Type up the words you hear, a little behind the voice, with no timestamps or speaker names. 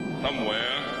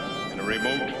Somewhere, in a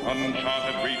remote,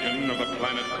 uncharted region of the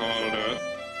planet called Earth.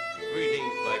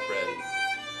 Greetings, my friends.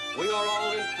 We are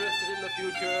all interested in the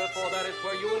future, for that is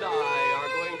where you and I are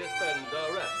going to spend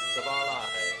the rest of our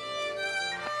lives.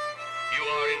 You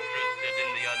are interested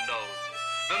in the unknown,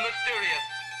 the mysterious,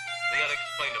 the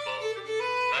unexplainable.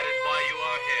 That is why you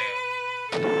are here.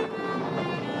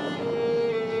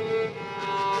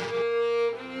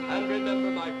 And remember,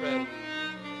 my friends,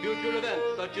 future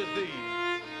events such as these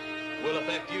will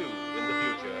affect you in the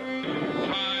future.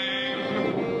 Time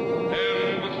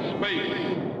and space.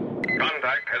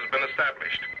 Contact has been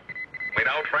established. We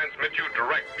now transmit you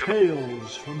direct to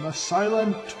Tales from the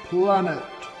Silent Planet.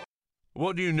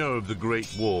 What do you know of the Great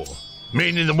War?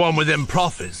 Meaning the one with them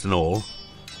prophets and all?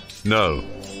 No,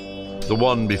 the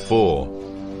one before.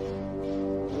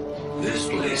 This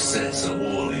place sets a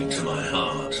warning to my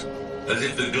heart, as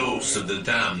if the ghosts of the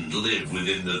damned live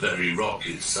within the very rock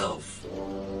itself.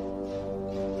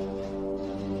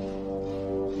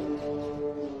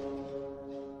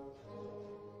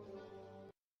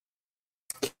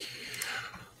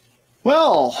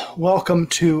 Well, welcome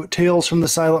to Tales from the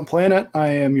Silent Planet. I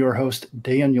am your host,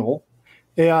 Daniel,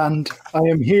 and I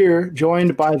am here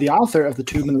joined by the author of The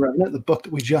Tomb and the Revenant, the book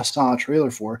that we just saw a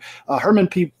trailer for, Herman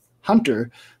P.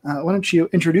 Hunter. Why don't you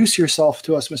introduce yourself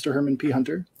to us, Mr. Herman P.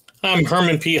 Hunter? I'm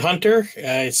Herman P. Hunter.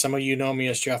 Some of you know me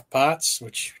as Jeff Potts,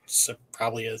 which is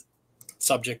probably a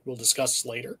subject we'll discuss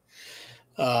later.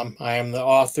 I am the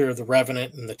author of The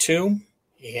Revenant and the Tomb,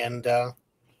 and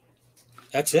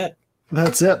that's it.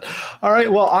 That's it. All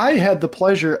right. Well, I had the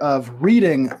pleasure of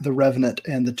reading The Revenant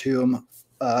and the Tomb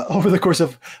over the course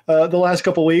of the last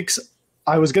couple weeks.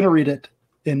 I was going to read it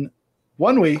in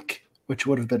 1 week, which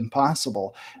would have been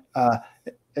possible,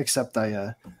 except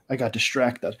I got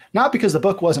distracted. Not because the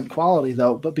book wasn't quality,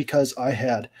 though, but because I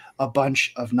had a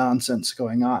bunch of nonsense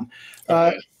going on.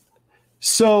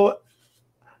 So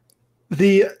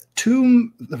the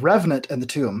Tomb, the Revenant and the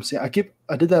Tomb. See, I did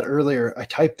that earlier. I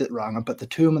typed it wrong. I put the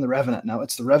Tomb and the Revenant. Now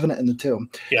it's the Revenant and the Tomb.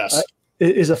 Yes.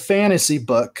 It is a fantasy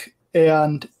book,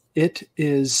 and it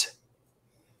is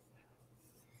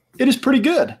pretty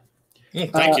good.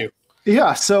 Thank you.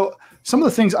 Yeah. So some of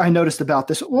the things I noticed about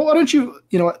this. Well, why don't you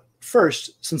know what?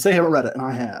 First, since they haven't read it and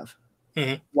I have,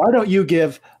 why don't you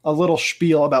give a little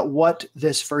spiel about what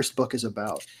this first book is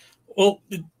about? Well,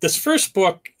 this first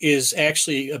book is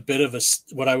actually a bit of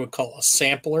what I would call a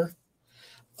sampler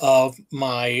of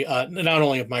my, not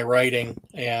only of my writing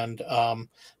and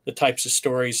the types of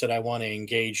stories that I want to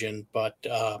engage in, but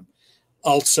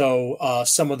also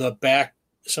some of the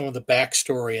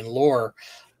backstory and lore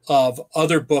of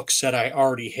other books that I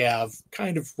already have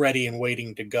kind of ready and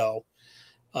waiting to go.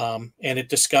 And it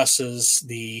discusses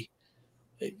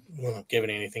won't give it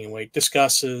anything away. It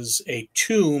discusses a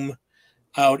tomb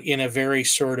out in a very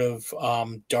sort of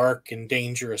dark and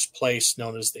dangerous place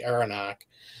known as the Aranok,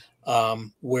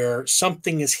 where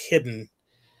something is hidden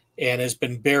and has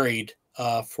been buried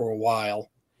for a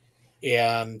while.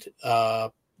 And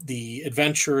the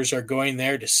adventurers are going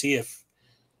there to see if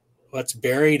what's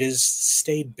buried has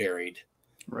stayed buried.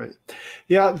 Right.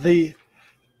 Yeah, the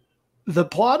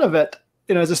plot of it,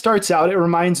 as it starts out, it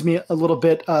reminds me a little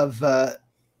bit of the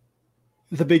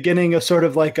beginning of sort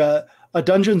of like a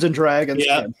Dungeons and Dragons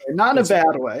campaign. Not in a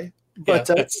bad way, but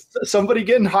somebody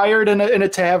getting hired in a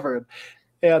tavern,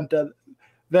 and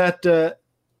that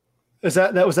was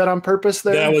that on purpose.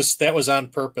 There, that was on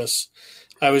purpose.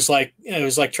 I was like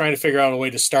trying to figure out a way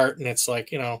to start, and it's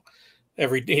like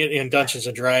in Dungeons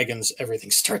and Dragons,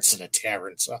 everything starts in a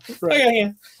tavern. So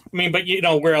I mean, but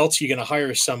where else are you going to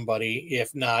hire somebody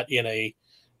if not in a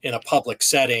public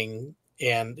setting?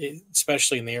 And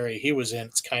especially in the area he was in,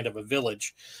 it's kind of a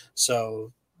village.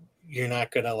 So you're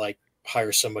not going to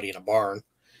hire somebody in a barn.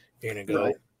 You're going to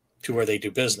go to where they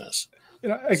do business.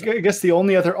 I guess the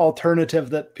only other alternative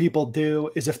that people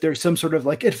do is if there's some sort of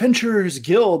adventurers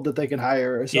guild that they can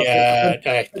hire or something.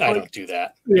 Yeah, I don't do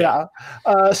that. Yeah.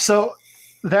 So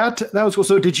that was cool.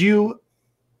 So did you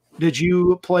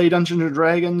play Dungeons and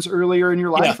Dragons earlier in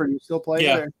your life, or do you still play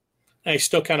it? I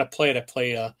still kind of play it. I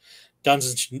play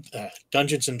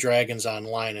Dungeons and Dragons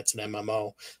Online. It's an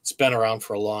MMO. It's been around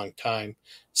for a long time.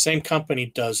 Same company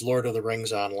does Lord of the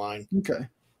Rings Online. Okay.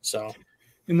 So,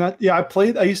 I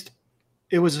played.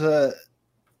 It was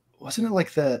wasn't it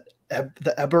like the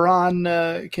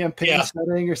Eberron campaign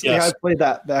setting or something? Yes. I played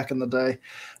that back in the day.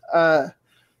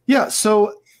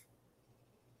 So,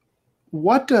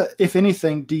 what, if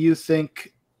anything, do you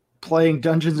think playing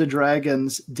Dungeons and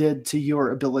Dragons did to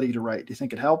your ability to write? Do you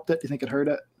think it helped it? Do you think it hurt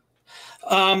it?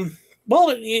 Well,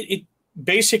 it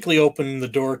basically opened the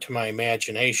door to my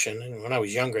imagination. And when I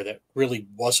was younger, that really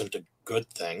wasn't a good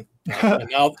thing. And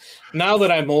now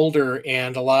that I'm older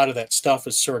and a lot of that stuff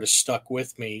is sort of stuck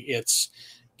with me, it's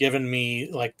given me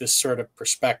like this sort of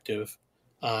perspective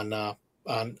on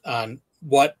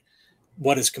what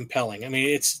is compelling. I mean,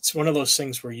 it's one of those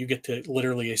things where you get to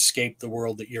literally escape the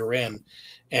world that you're in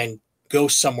and go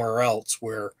somewhere else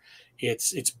where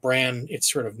it's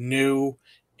sort of new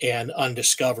and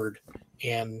undiscovered.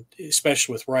 And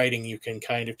especially with writing, you can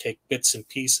kind of take bits and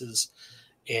pieces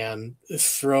and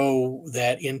throw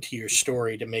that into your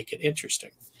story to make it interesting.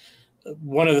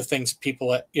 One of the things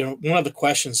one of the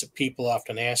questions that people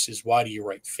often ask is, why do you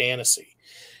write fantasy?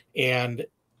 And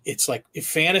it's like, if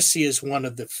fantasy is one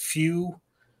of the few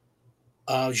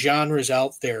genres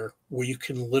out there where you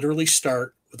can literally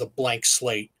start with a blank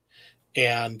slate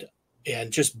and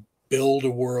just build a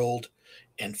world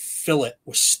and fill it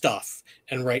with stuff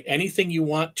and write anything you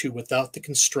want to without the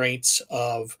constraints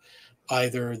of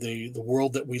either the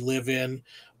world that we live in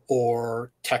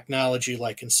or technology,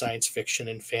 like in science fiction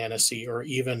and fantasy, or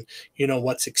even,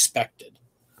 what's expected.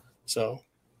 So.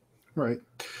 Right.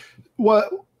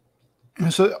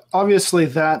 So obviously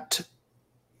that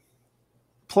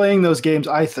playing those games,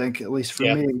 I think, at least for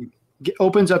me,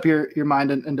 opens up your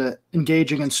mind into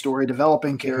engaging in story,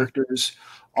 developing characters,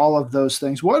 all of those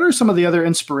things. What are some of the other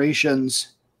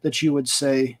inspirations that you would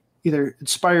say either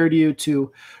inspired you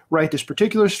to write this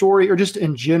particular story or just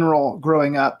in general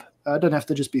growing up? It doesn't have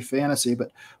to just be fantasy,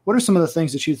 but what are some of the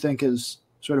things that you think has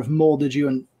sort of molded you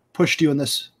and pushed you in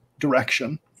this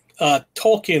direction?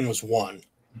 Tolkien was one.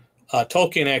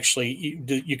 Tolkien, actually,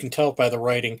 you can tell by the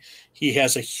writing, he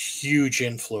has a huge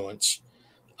influence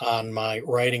on my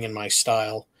writing and my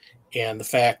style, and the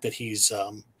fact that he's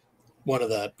one of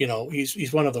the,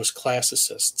 he's one of those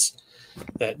classicists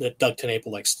that Doug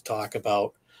TenNapel likes to talk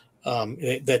about,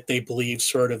 that they believe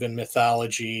sort of in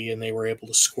mythology, and they were able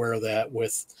to square that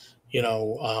with,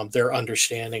 their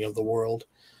understanding of the world.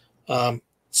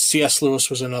 C.S. Lewis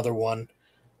was another one.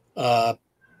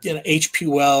 H.P.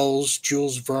 Wells,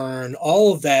 Jules Verne,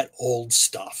 all of that old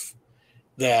stuff,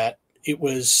 that it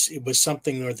was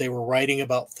something where they were writing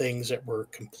about things that were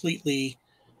completely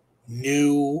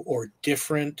new or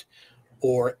different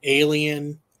or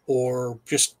alien or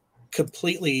just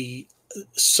completely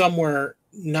somewhere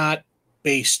not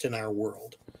based in our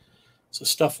world. So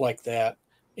stuff like that.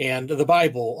 And the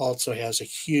Bible also has a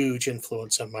huge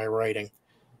influence on my writing.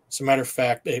 As a matter of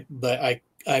fact,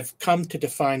 I've come to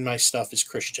define my stuff as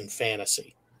Christian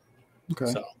fantasy.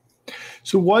 Okay.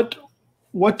 So what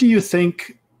do you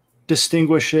think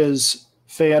distinguishes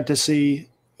fantasy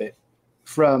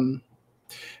from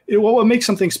what makes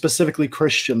something specifically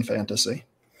Christian fantasy?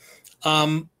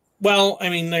 Well, I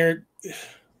mean,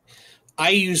 I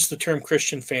use the term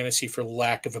Christian fantasy for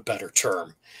lack of a better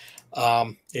term.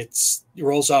 It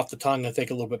rolls off the tongue, I think,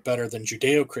 a little bit better than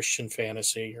Judeo-Christian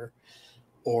fantasy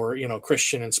or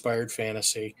Christian-inspired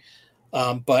fantasy.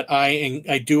 But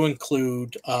I do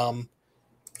include,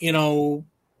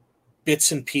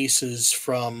 bits and pieces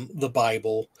from the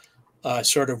Bible,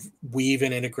 sort of weave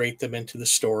and integrate them into the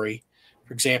story.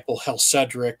 For example,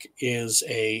 Helcedric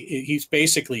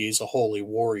he's a holy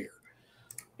warrior,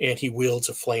 and he wields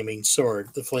a flaming sword.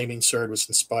 The flaming sword was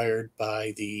inspired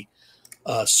by the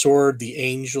sword the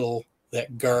angel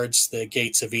that guards the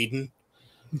gates of Eden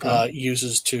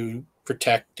uses to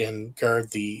protect and guard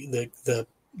the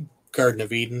Garden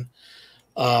of Eden.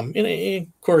 And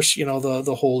of course,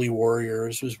 the holy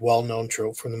warriors was well-known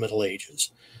trope from the Middle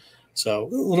Ages. So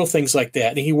little things like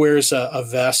that. And he wears a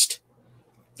vest,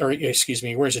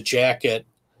 he wears a jacket.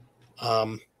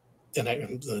 And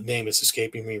the name is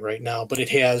escaping me right now, but it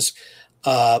has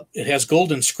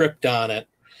golden script on it.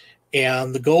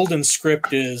 And the golden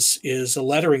script is a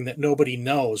lettering that nobody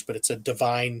knows, but it's a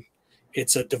divine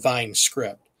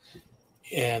script.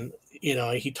 And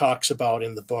he talks about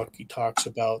in the book,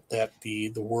 that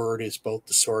the word is both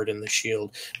the sword and the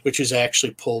shield, which is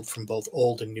actually pulled from both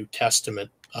Old and New Testament,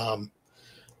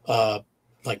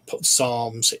 like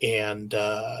Psalms and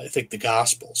I think the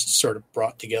Gospels, sort of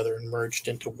brought together and merged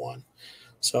into one.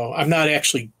 So I'm not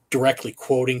actually directly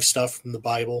quoting stuff from the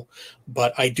Bible,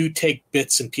 but I do take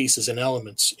bits and pieces and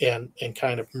elements and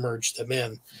kind of merge them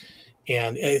in.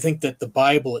 And I think that the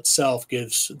Bible itself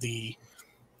gives the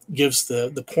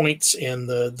points and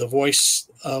the voice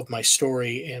of my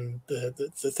story and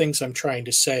the things I'm trying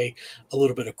to say a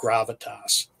little bit of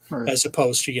gravitas, right, as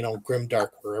opposed to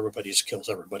grimdark where everybody kills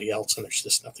everybody else and there's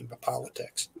just nothing but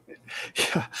politics.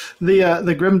 Yeah,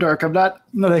 the grimdark, I'm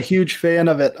not a huge fan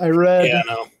of it. I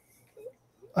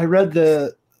read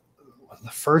the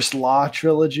first Law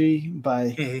trilogy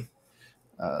by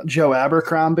Joe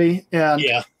Abercrombie, and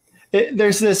Yeah.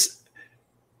 there's this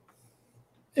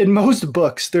in most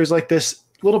books. There's like this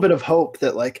little bit of hope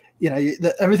that like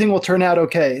that everything will turn out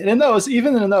okay. And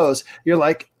even in those, you're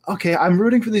like, okay, I'm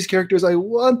rooting for these characters. I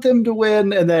want them to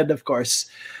win, and then of course,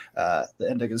 the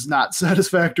ending is not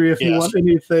satisfactory if you want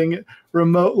anything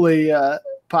remotely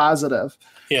positive.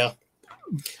 Yeah.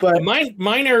 But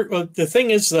mine are the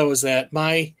thing is though is that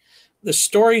the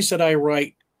stories that I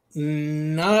write,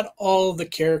 not all of the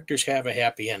characters have a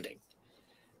happy ending,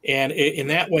 and in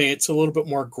that way, it's a little bit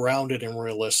more grounded and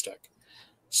realistic.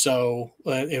 So,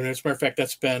 and as a matter of fact,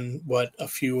 that's been what a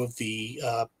few of the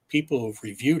people who've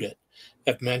reviewed it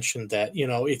have mentioned, that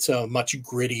it's a much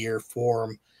grittier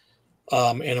form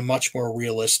and a much more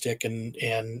realistic,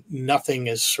 and nothing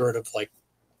is sort of like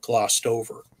glossed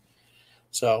over.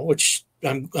 So, which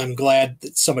I'm glad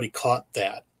that somebody caught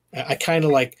that. I kind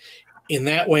of like, in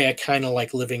that way, I kind of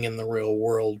like living in the real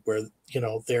world where,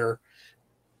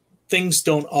 things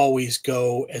don't always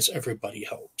go as everybody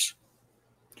hopes.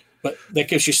 But that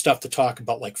gives you stuff to talk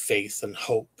about, like faith and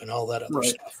hope and all that other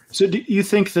stuff. So do you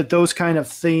think that those kind of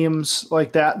themes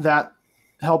like that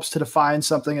helps to define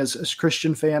something as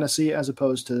Christian fantasy as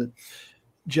opposed to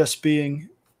just being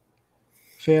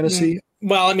fantasy?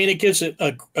 Well, I mean, it gives it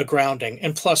a grounding,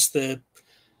 and plus the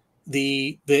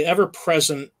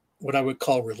ever-present, what I would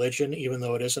call religion, even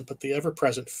though it isn't, but the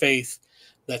ever-present faith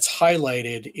that's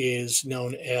highlighted is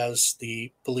known as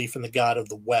the belief in the God of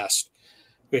the West,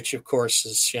 which of course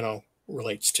is,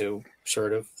 relates to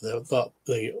sort of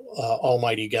the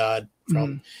Almighty God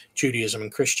from Judaism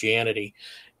and Christianity.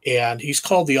 And he's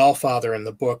called the Allfather in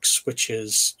the books, which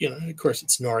is, of course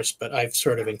it's Norse, but I've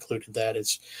sort of included that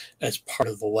as part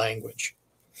of the language.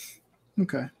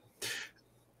 Okay.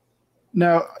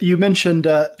 Now, you mentioned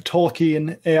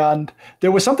Tolkien, and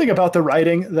there was something about the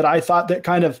writing that I thought that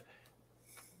kind of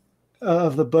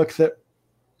the book that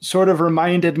sort of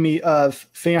reminded me of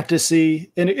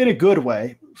fantasy in a good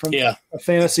way, from a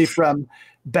fantasy from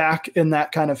back in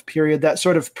that kind of period, that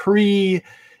sort of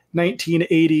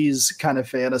pre-1980s kind of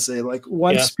fantasy. Like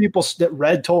once people that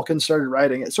read Tolkien started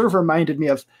writing, it sort of reminded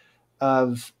me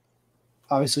of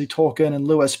obviously Tolkien and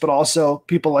Lewis, but also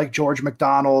people like George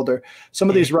MacDonald or some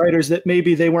of these writers that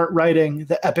maybe they weren't writing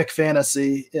the epic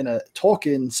fantasy in a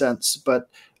Tolkien sense, but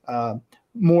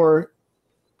more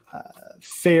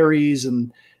fairies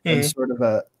and sort of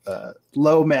a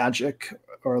low magic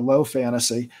or low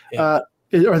fantasy. Are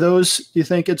those, you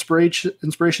think,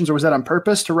 inspirations, or was that on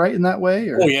purpose to write in that way?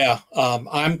 Or? Oh, yeah.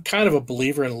 I'm kind of a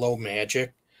believer in low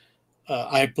magic.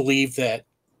 I believe that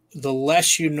the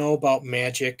less you know about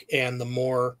magic and the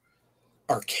more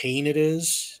arcane it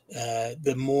is,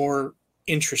 the more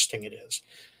interesting it is.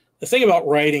 The thing about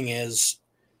writing is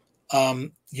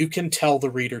you can tell the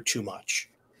reader too much.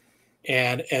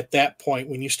 And at that point,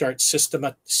 when you start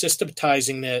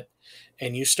systematizing it,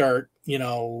 and you start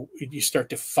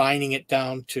defining it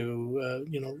down to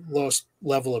lowest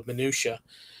level of minutia,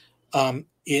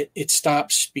 it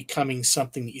stops becoming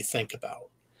something that you think about,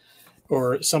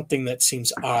 or something that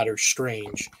seems odd or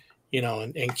strange,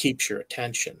 and keeps your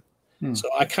attention. So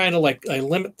I kind of I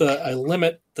limit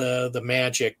the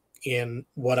magic in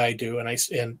what I do,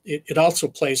 and it also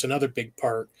plays another big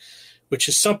part, which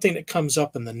is something that comes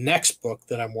up in the next book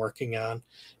that I'm working on,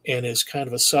 and is kind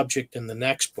of a subject in the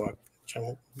next book, which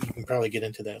you can probably get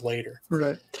into that later.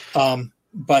 Right.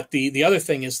 But the other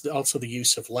thing is also the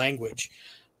use of language.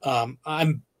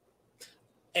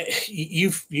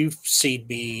 You've seen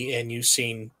me, and you've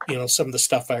seen some of the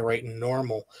stuff I write in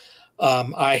normal.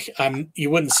 You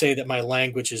wouldn't say that my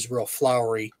language is real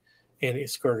flowery, and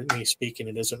it's according to me speaking,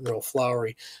 it isn't real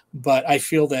flowery. But I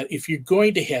feel that if you're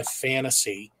going to have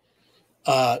fantasy,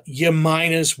 you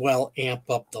might as well amp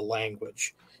up the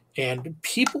language, and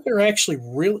people are actually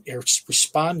really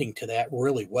responding to that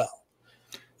really well.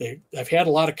 I've had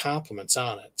a lot of compliments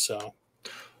on it, so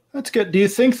that's good. Do you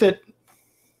think that?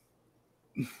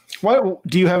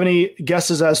 Do you have any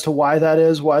guesses as to why that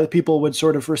is? Why people would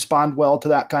sort of respond well to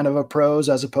that kind of a prose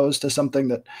as opposed to something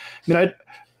that?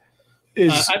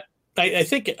 I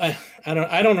think I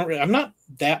don't know. I'm not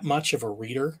that much of a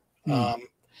reader.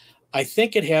 I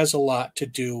think it has a lot to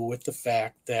do with the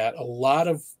fact that a lot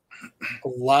of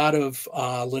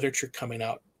literature coming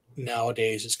out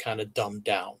nowadays is kind of dumbed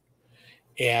down,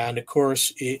 and of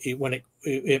course,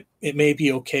 it may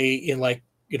be okay in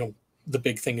the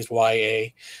big thing is YA.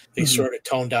 They sort of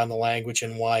tone down the language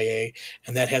in YA,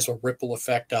 and that has a ripple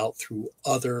effect out through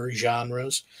other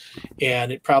genres,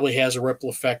 and it probably has a ripple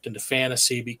effect into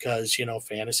fantasy because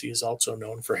fantasy is also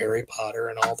known for Harry Potter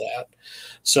and all that.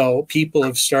 So people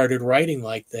have started writing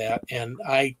like that, and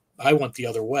I went the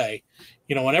other way.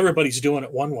 when everybody's doing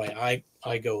it one way,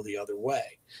 I go the other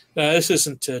way. Now, this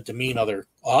isn't to demean other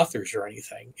authors or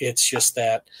anything. It's just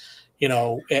that,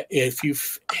 if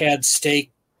you've had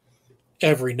steak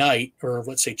every night, or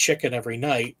let's say chicken every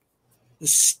night,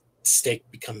 this steak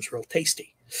becomes real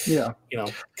tasty. Yeah.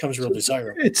 Becomes real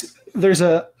desirable.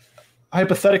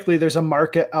 Hypothetically, there's a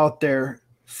market out there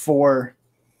for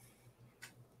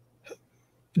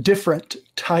different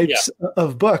types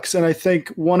of books. And I think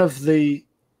one of the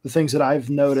things that I've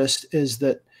noticed is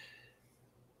that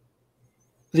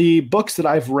the books that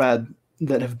I've read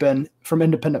that have been from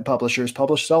independent publishers,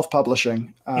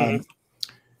 self-publishing, that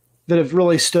have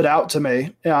really stood out to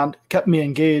me and kept me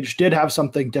engaged did have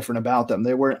something different about them.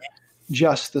 They weren't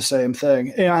just the same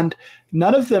thing. And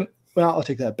none of them, well, I'll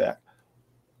take that back.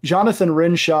 Jonathan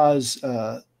Renshaw's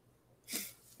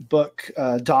book,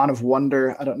 Dawn of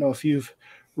Wonder. I don't know if you've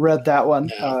read that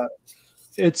one. No.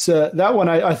 It's that one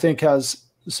I think has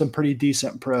some pretty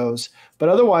decent prose, but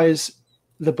otherwise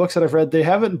the books that I've read,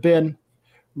 they've been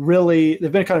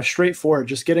kind of straightforward,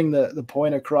 just getting the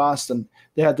point across, and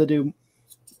they had to do,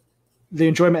 the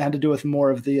enjoyment had to do with more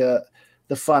of the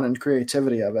fun and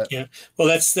creativity of it. Yeah. Well,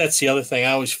 that's the other thing.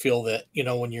 I always feel that,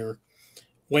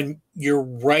 when you're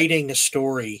writing a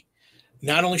story,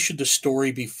 not only should the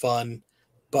story be fun,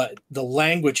 but the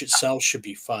language itself should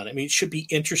be fun. I mean, it should be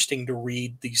interesting to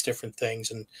read these different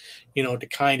things, and, to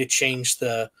kind of change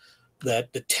the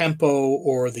tempo,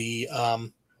 or the,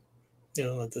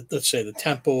 let's say the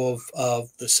tempo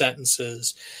of the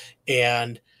sentences,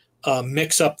 and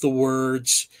mix up the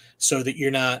words so that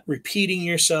you're not repeating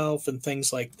yourself and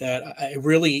things like that. I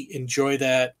really enjoy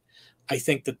that. I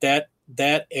think that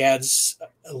adds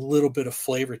a little bit of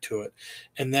flavor to it.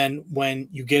 And then when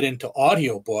you get into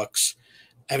audiobooks,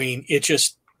 I mean, it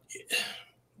just,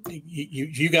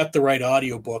 you got the right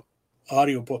audiobook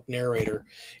narrator.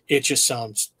 It just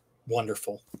sounds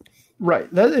wonderful. Right.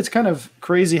 It's kind of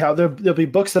crazy how there'll be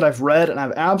books that I've read and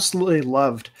I've absolutely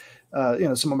loved,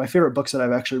 some of my favorite books that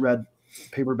I've actually read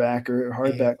paperback or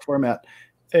hardback format.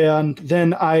 And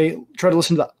then I try to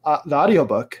listen to the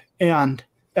audiobook, and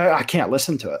I can't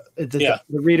listen to it. The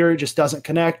reader just doesn't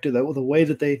connect, or the way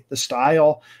that the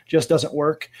style just doesn't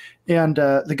work. And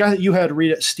the guy that you had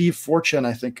read it, Steve Fortune,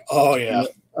 I think. Oh yeah.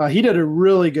 He did a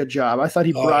really good job. I thought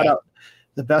he brought out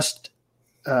the best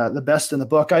in the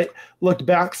book. I looked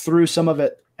back through some of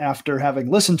it after having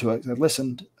listened to it. I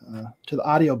listened to the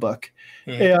audiobook,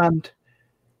 and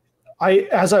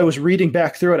as I was reading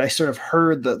back through it, I sort of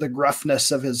heard the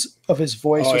gruffness of his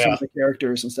voice with some of the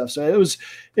characters and stuff. So it was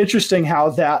interesting how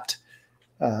that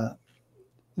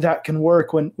can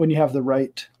work when you have the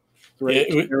right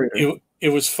narrator. It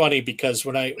was funny because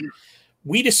when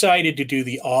we decided to do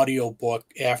the audio book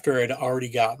after I'd already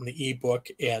gotten the ebook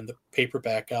and the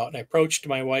paperback out, and I approached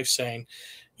my wife saying,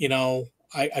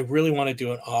 I really want to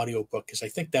do an audio book because I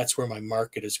think that's where my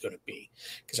market is going to be,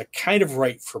 because I kind of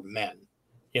write for men.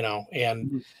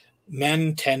 And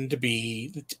men tend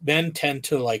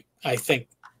to like,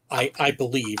 I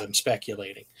believe, I'm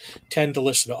speculating, tend to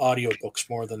listen to audiobooks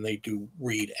more than they do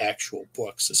read actual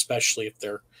books, especially if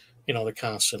they're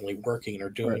constantly working or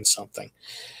doing something.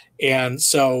 And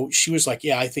so she was like,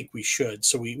 yeah, I think we should.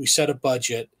 So we set a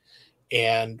budget,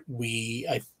 and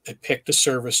I picked a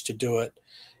service to do it.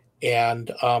 And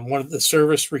one of the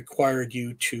service required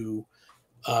you to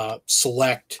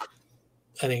select,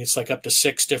 I think it's like up to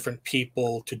 6 different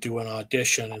people to do an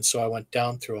audition. And so I went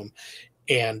down through them,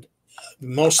 and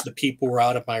most of the people were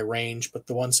out of my range, but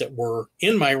the ones that were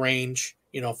in my range,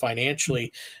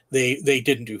 financially, they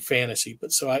didn't do fantasy.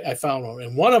 But so I found one,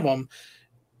 and one of them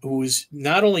who was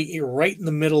not only right in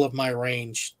the middle of my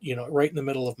range, right in the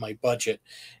middle of my budget,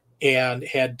 and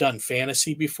had done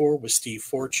fantasy before, was Steve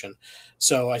Fortune.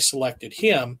 So I selected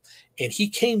him, and he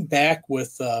came back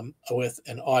with an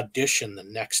audition the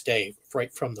next day,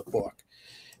 right from the book.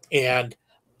 And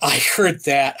I heard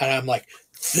that, and I'm like,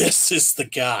 this is the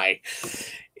guy.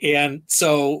 And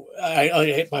so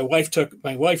my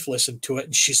wife listened to it,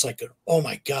 and she's like, oh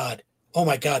my God,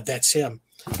 that's him.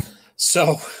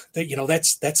 So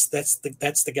that's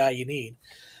the guy you need.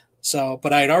 So,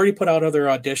 but I had already put out other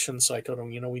auditions, so I told him,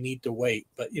 we need to wait.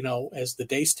 But as the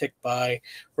days tick by,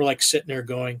 we're like sitting there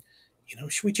going,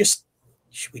 should we just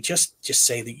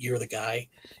say that you're the guy?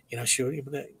 But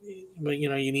you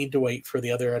need to wait for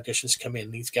the other auditions to come in.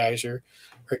 These guys are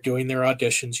doing their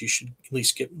auditions. You should at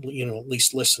least at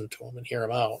least listen to them and hear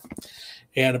them out.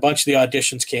 And a bunch of the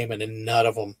auditions came in, and none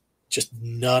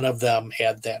of them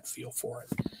had that feel for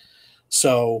it.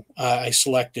 So I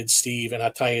selected Steve, and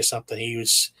I'll tell you something.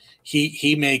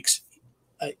 He makes,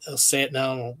 I'll say it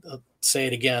now, I'll say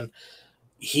it again.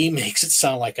 He makes it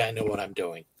sound like I know what I'm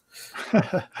doing.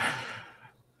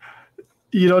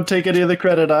 You don't take any of the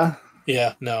credit, huh?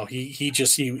 Yeah, no, he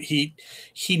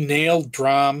nailed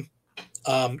Drom.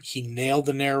 He nailed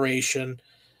the narration.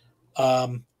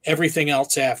 Everything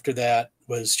else after that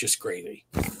was just gravy.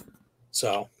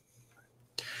 So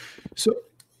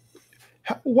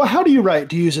how do you write?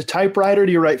 Do you use a typewriter?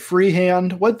 Do you write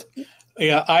freehand? What?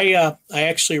 Yeah, I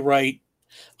actually write.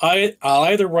 I'll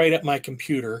either write at my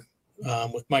computer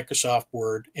with Microsoft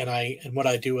Word, and what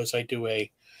I do is I do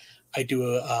a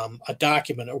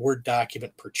document, a Word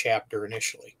document per chapter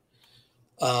initially.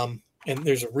 And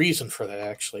there's a reason for that,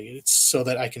 actually. It's so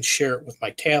that I can share it with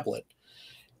my tablet.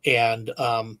 And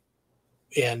I'll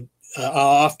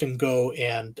often go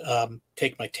and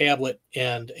take my tablet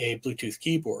and a Bluetooth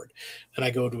keyboard, and I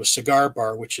go to a cigar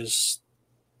bar, which is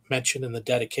mentioned in the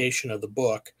dedication of the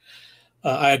book.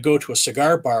 I go to a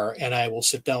cigar bar, and I will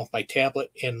sit down with my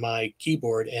tablet and my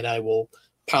keyboard, and I will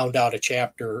pound out a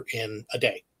chapter in a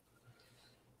day.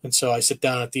 And so I sit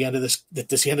down at the end of this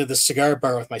cigar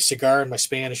bar with my cigar and my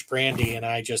Spanish brandy, and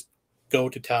I just go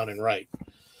to town and write.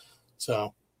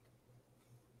 So,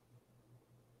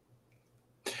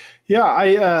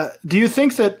 yeah, do you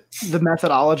think that the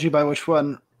methodology by which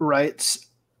one writes,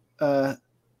 I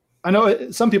know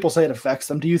some people say it affects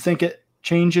them. Do you think it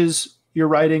changes your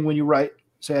writing when you write,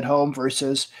 say, at home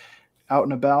versus out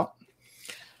and about?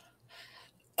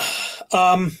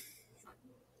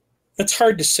 It's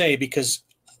hard to say because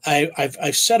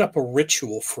I've set up a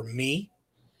ritual for me,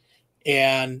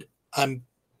 and I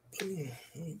think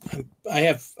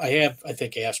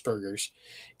Asperger's,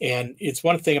 and it's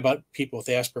one thing about people with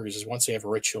Asperger's is once they have a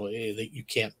ritual that you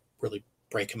can't really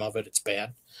break them of it. It's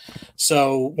bad.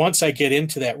 So once I get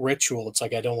into that ritual, it's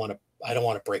like I don't want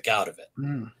to break out of it.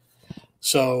 Mm.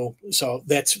 So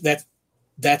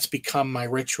that's become my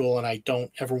ritual, and I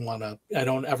don't ever want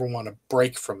to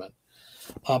break from it.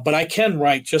 But I can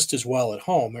write just as well at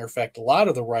home. Matter of fact, a lot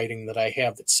of the writing that I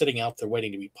have that's sitting out there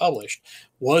waiting to be published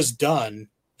was done,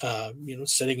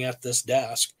 sitting at this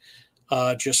desk,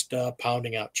 just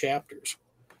pounding out chapters.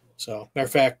 So, matter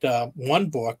of fact, one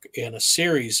book in a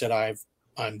series that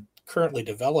I'm currently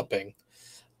developing,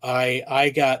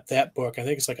 I got that book. I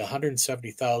think it's like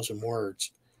 170,000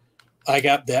 words. I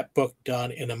got that book done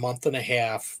in a month and a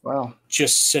half. Wow.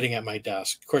 Just sitting at my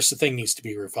desk. Of course, the thing needs to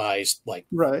be revised like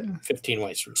 15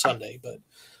 ways from Sunday. But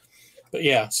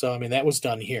yeah, so I mean, that was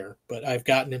done here. But I've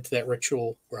gotten into that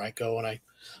ritual where I go and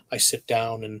I sit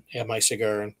down and have my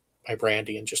cigar and my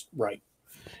brandy and just write.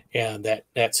 And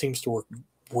that seems to work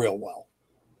real well.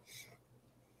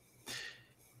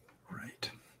 Right.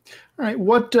 All right.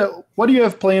 What do you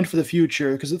have planned for the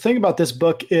future? Because the thing about this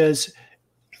book is,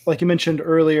 like you mentioned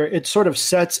earlier, it sort of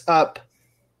sets up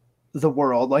the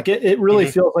world. Like it really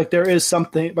feels like there is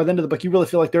something by the end of the book. You really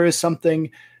feel like there is something,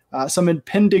 some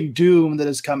impending doom that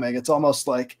is coming. It's almost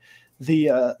like the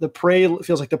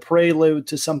feels like the prelude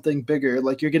to something bigger.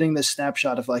 Like you're getting this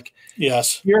snapshot of like,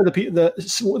 yes, here the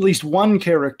at least one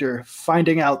character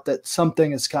finding out that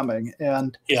something is coming.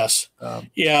 And yes,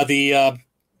 the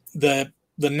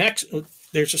next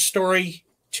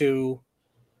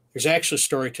there's actually a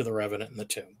story to The Revenant and the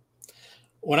Tomb.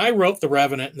 When I wrote The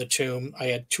Revenant and the Tomb, I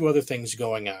had two other things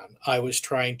going on. I was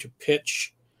trying to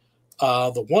pitch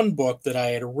the one book that I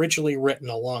had originally written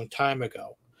a long time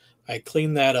ago. I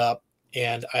cleaned that up,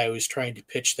 and I was trying to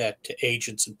pitch that to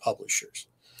agents and publishers.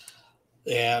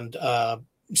 And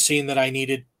seeing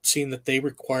that they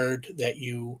required that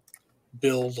you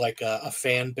build like a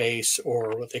fan base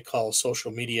or what they call a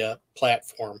social media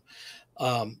platform,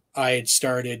 I had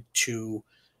started to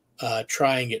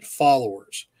try and get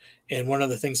followers. And one of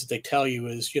the things that they tell you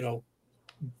is,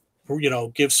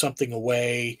 give something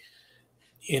away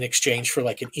in exchange for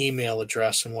like an email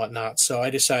address and whatnot. So I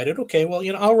decided, okay, well,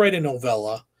 I'll write a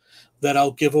novella that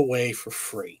I'll give away for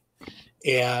free.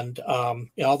 And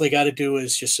all they got to do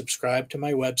is just subscribe to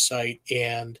my website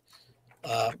and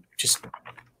and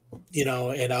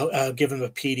I'll give them a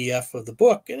PDF of the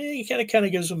book. And it kind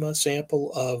of gives them a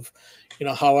sample of,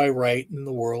 how I write in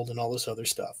the world and all this other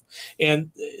stuff.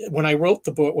 And when I wrote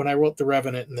the book, when I wrote The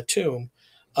Revenant and the Tomb,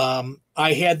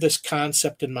 I had this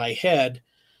concept in my head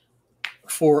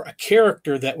for a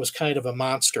character that was kind of a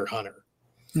monster hunter.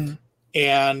 Hmm.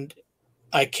 And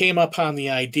I came upon the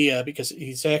idea because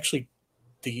he's actually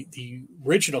the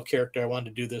original character I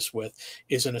wanted to do this with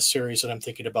is in a series that I'm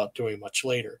thinking about doing much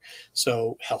later.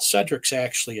 So Hal Cedric's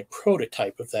actually a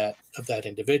prototype of that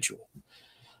individual.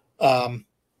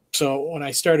 So when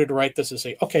I started to write this, I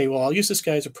say, okay, well, I'll use this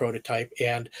guy as a prototype,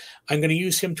 and I'm going to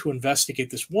use him to investigate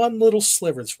this one little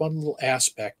sliver, this one little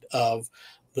aspect of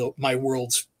my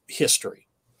world's history,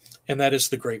 and that is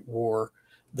the Great War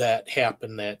that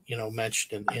happened that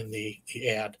mentioned in the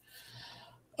ad.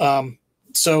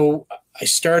 So I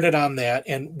started on that,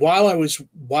 and while I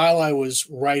was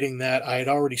writing that, I had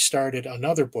already started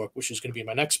another book, which is going to be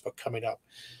my next book coming up,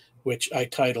 which I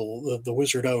title The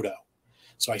Wizard Odo.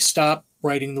 So I stopped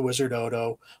writing The Wizard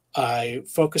Odo. I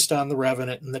focused on The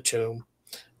Revenant and the Tomb,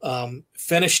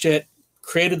 finished it,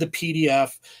 created the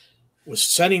PDF, was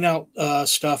sending out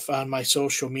stuff on my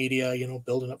social media,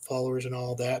 building up followers and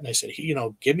all that. And I said,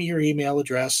 give me your email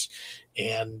address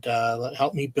and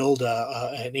help me build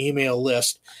an email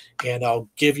list, and I'll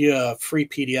give you a free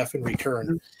PDF in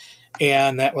return.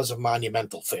 And that was a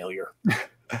monumental failure.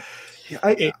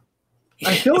 I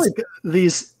feel like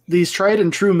these tried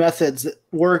and true methods that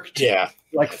worked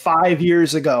like 5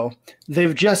 years ago,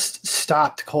 they've just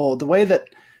stopped cold. The way that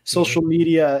social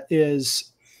media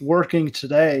is working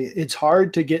today, it's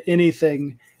hard to get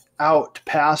anything out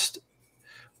past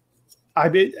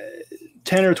 10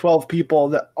 or 12 people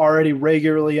that already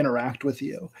regularly interact with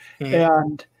you.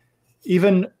 And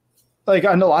even like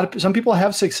I know some people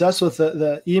have success with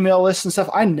the email list and stuff.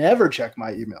 I never check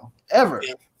my email ever.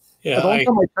 The only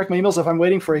time I check my emails if I'm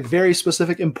waiting for a very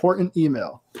specific important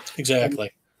email.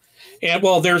 Exactly. And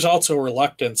well, there's also a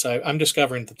reluctance. I'm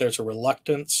discovering that there's a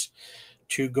reluctance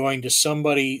to going to some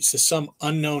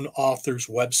unknown author's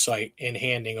website and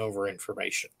handing over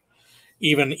information,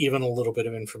 even a little bit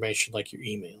of information like your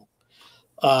email,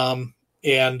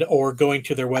 or going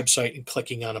to their website and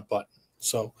clicking on a button.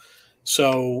 So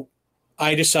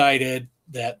I decided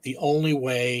that the only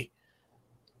way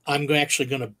I'm actually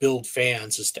going to build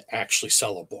fans is to actually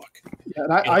sell a book. Yeah,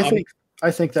 and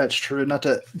I think that's true. Not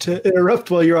to interrupt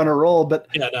while you're on a roll, but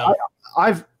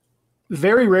I've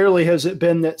very rarely has it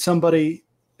been that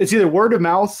it's either word of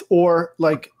mouth or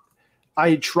like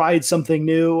I tried something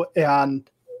new, and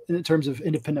in terms of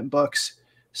independent books,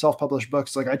 self-published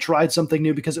books, like I tried something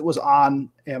new because it was on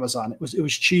Amazon. It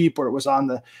was cheap, or it was on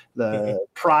the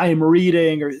Prime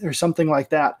Reading or something like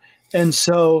that. And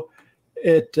so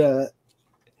it,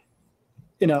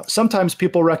 sometimes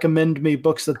people recommend me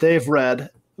books that they've read,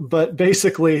 but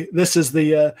basically this is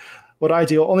what I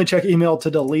do. Only check email to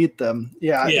delete them.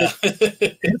 Yeah.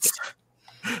 It's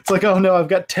like, oh no, I've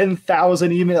got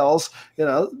 10,000 emails,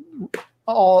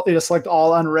 all select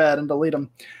all unread and delete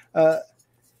them.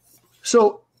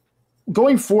 So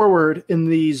going forward in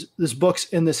these books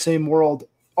in the same world,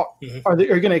 are they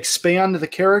going to expand the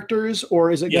characters, or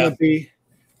is it going to be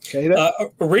okay?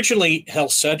 Originally, Hal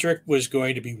Cedric was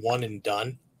going to be one and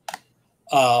done.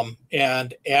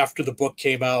 And after the book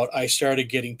came out, I started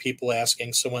getting people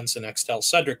asking, so when's the next Hal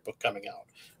Cedric book coming out?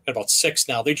 Got about 6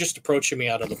 now. They're just approaching me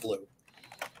out of the blue.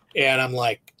 And I'm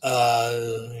like,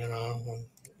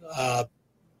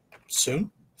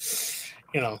 soon,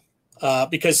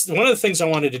 because one of the things I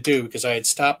wanted to do, because I had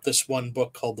stopped this one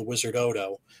book called The Wizard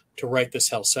Odo to write this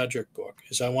Hal Cedric book,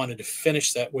 is I wanted to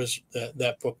finish that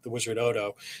book, The Wizard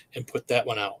Odo, and put that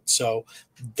one out. So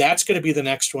that's going to be the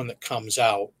next one that comes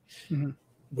out,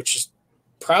 which is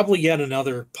probably yet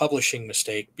another publishing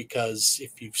mistake, because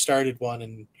if you've started one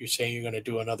and you're saying you're going to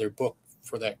do another book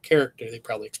for that character, they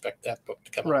probably expect that book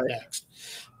to come out next.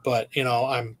 But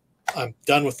I'm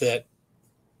done with it.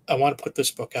 I want to put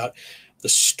this book out. The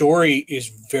story is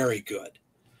very good,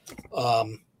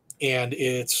 and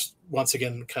it's once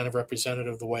again kind of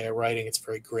representative of the way I'm writing. It's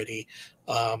very gritty,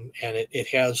 and it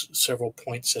has several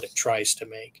points that it tries to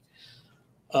make.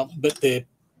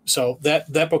 So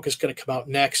that book is going to come out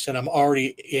next, and I'm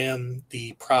already in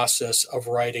the process of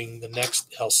writing the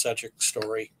next Hal Cedric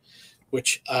story,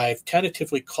 which I've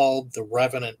tentatively called The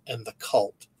Revenant and the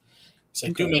Cult. So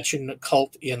I do mention the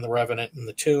cult in The Revenant and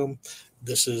the Tomb.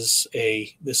 This is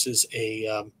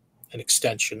an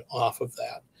extension off of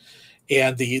that.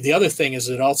 And the other thing is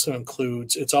it's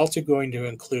also going to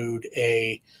include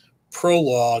a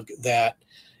prologue that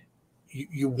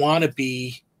you want to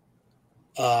be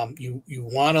you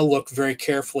want to look very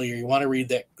carefully, or you want to read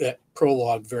that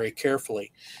prologue very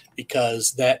carefully,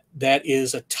 because that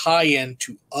is a tie-in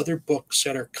to other books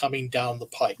that are coming down the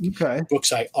pike. Okay.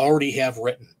 Books I already have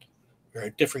written. There are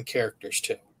different characters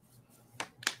too.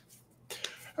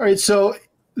 All right, so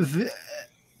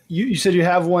you said you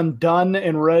have one done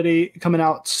and ready, coming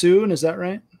out soon. Is that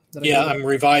right? I'm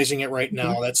revising it right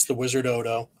now. That's The Wizard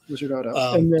Odo.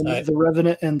 And then The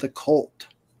Revenant and the Cult.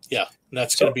 Yeah, and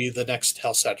that's going to be the next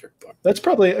Hal Cedric book. That's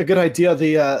probably a good idea.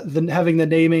 The having the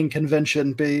naming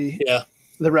convention be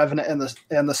The Revenant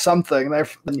and the something.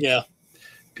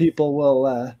 People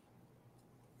will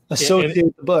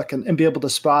associate the book and be able to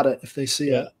spot it if they see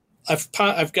it.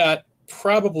 I've got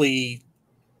probably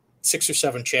 6 or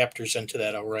 7 chapters into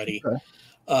that already.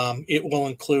 Okay. It will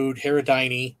include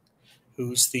Herodine,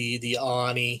 who's the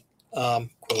Alani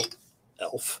quote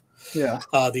elf. Yeah.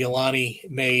 The Alani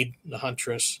maid, the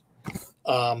huntress,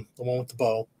 the one with the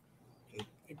bow.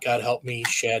 God help me,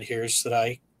 Shad hears that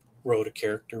I wrote a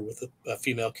character with a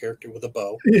female character with a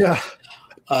bow. Yeah.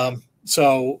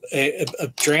 So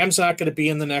Dram's not going to be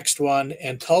in the next one,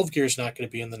 and Tulfgear's not going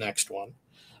to be in the next one.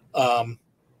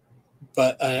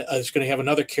 But I was going to have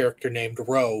another character named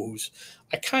Ro, who's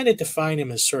I kind of define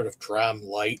him as sort of Dram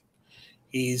light.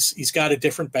 He's got a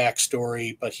different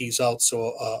backstory, but he's also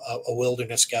a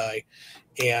wilderness guy,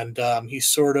 and he's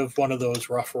sort of one of those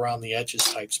rough around the edges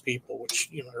types people, which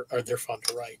they're fun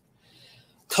to write.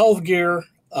 Tulfgear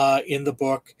in the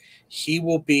book, he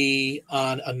will be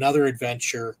on another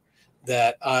adventure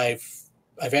that I've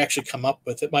actually come up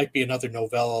with. It might be another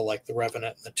novella like The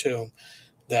Revenant and the Tomb.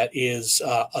 That is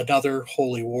another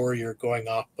holy warrior going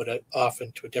off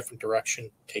into a different direction,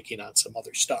 taking on some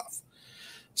other stuff.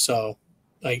 So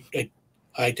I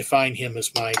define him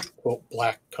as my quote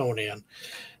Black Conan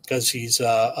because he's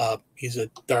a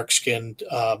dark-skinned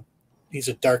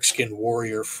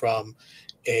warrior from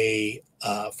a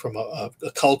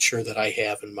culture that I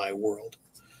have in my world.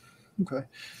 Okay,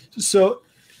 so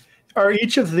are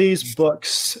each of these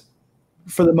books,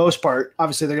 for the most part,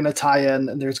 obviously they're going to tie in,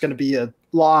 and there's going to be a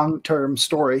long-term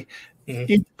story.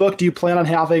 Mm-hmm. Each book, do you plan on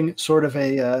having sort of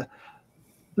a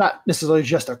not necessarily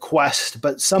just a quest,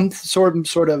 but some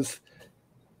sort of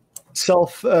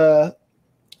self, the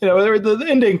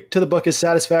ending to the book is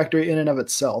satisfactory in and of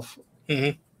itself.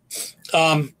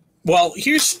 Mm-hmm. Well,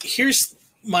 here's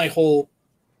my whole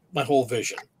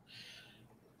vision.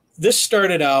 This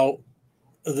started out,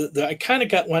 I kind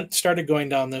of started going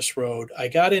down this road. I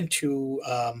got into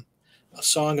A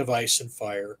Song of Ice and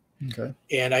Fire. Okay.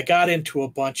 And I got into a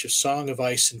bunch of Song of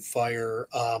Ice and Fire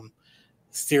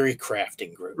theory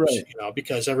crafting groups, right.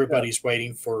 Because everybody's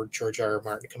waiting for George R.R.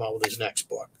 Martin to come out with his next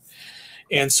book.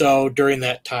 And so during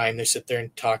that time, they sit there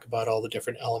and talk about all the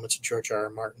different elements of George R.R.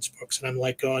 Martin's books. And I'm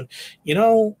like going,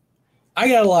 I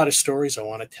got a lot of stories I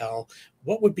want to tell.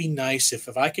 What would be nice if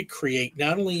I could create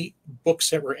not only books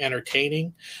that were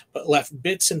entertaining, but left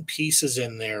bits and pieces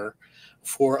in there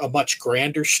for a much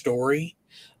grander story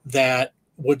that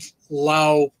would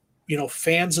allow,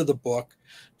 fans of the book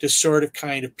to sort of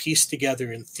kind of piece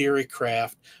together in theory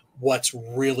craft what's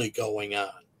really going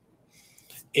on.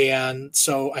 And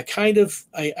so I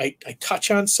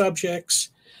touch on subjects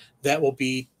that will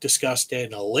be discussed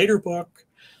in a later book.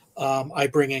 I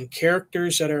bring in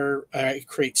characters I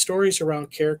create stories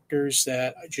around characters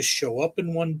that just show up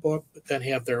in one book, but then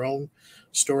have their own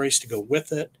stories to go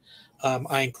with it.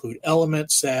 I include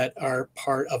elements that are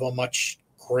part of a much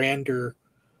grander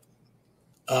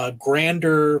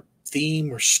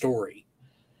theme or story.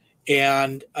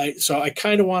 And I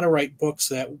kind of want to write books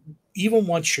that even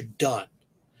once you're done,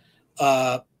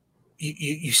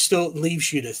 you still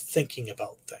leaves you to thinking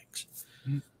about things.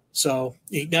 Mm-hmm. So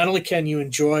not only can you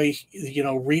enjoy,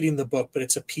 reading the book, but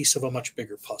it's a piece of a much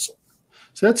bigger puzzle.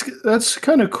 So that's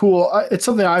kind of cool. It's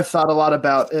something I've thought a lot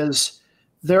about is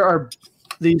there are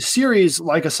these series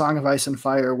like A Song of Ice and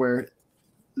Fire where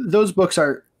those books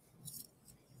are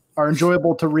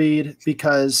enjoyable to read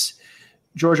because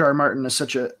George R.R. Martin is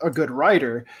such a good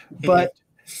writer, but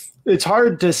it's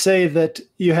hard to say that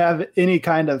you have any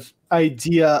kind of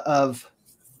idea of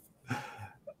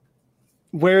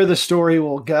where the story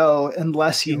will go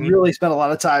unless you really spend a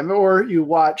lot of time or you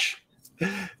watch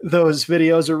those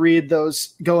videos or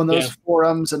go in those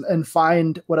forums and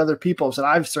find what other people have said.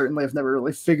 I've certainly have never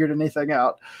really figured anything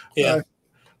out. Yeah.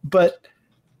 But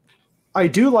I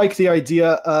do like the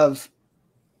idea of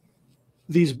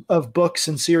books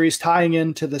and series tying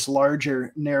into this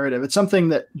larger narrative. It's something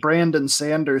that Brandon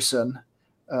Sanderson,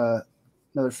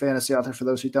 another fantasy author for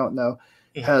those who don't know,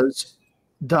 has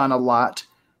done a lot.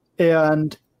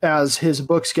 And as his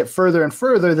books get further and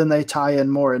further, then they tie in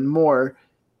more and more.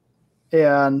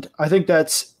 And I think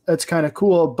that's kind of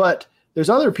cool. But there's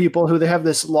other people who they have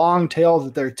this long tail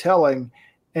that they're telling,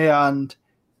 and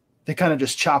they kind of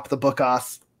just chop the book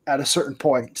off at a certain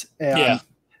point. And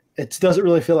it doesn't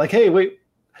really feel like, hey, wait,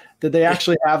 did they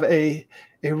actually have a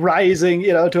rising,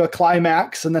 to a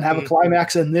climax and then have a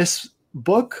climax in this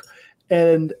book?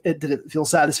 And did it feel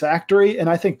satisfactory? And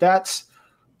I think that's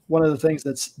one of the things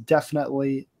that's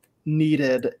definitely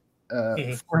needed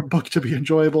for a book to be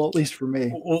enjoyable, at least for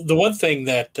me. Well, the one thing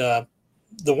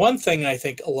I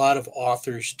think a lot of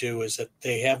authors do is that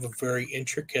they have a very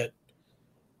intricate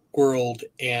world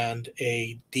and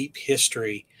a deep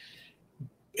history,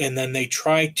 and then they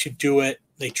try to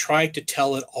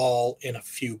tell it all in a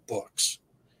few books.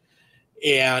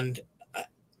 And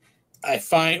I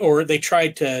find, or they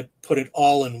tried to put it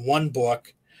all in one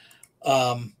book,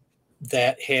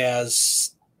 that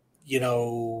has,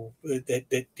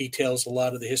 that details a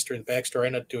lot of the history and backstory.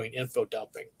 I'm not doing info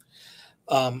dumping.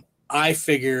 I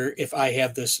figure if I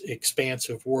have this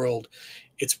expansive world,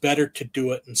 it's better to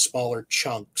do it in smaller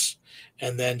chunks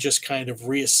and then just kind of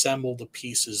reassemble the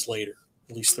pieces later.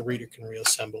 At least the reader can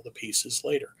reassemble the pieces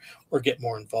later or get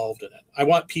more involved in it. I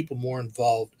want people more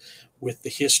involved with the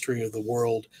history of the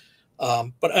world.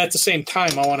 But at the same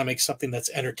time, I want to make something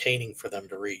that's entertaining for them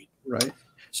to read. Right.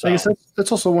 So, I guess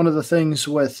that's also one of the things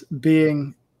with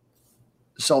being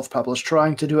self-published,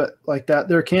 trying to do it like that.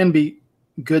 There can be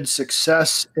good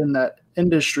success in that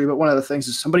industry, but one of the things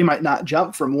is somebody might not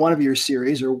jump from one of your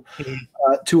series or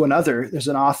to another. There's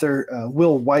an author,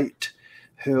 Will White,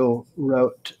 who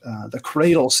wrote the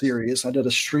Cradle series. I did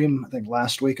a stream, I think,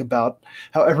 last week about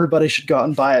how everybody should go out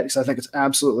and buy it because I think it's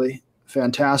absolutely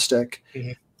fantastic.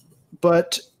 Mm-hmm.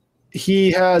 But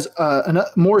he has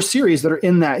more series that are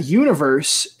in that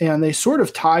universe, and they sort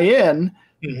of tie in,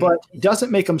 but he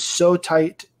doesn't make them so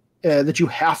tight that you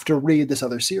have to read this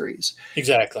other series.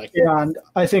 Exactly. And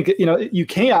I think, you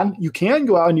can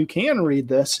go out and you can read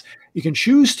this. You can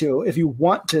choose to if you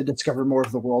want to discover more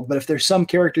of the world. But if there's some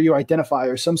character you identify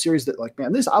or some series that like,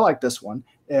 man, I like this one.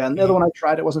 And the other one I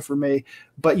tried, it wasn't for me.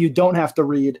 But you don't have to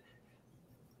read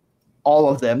all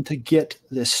of them to get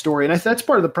this story. And that's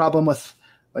part of the problem with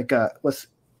with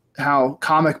how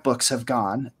comic books have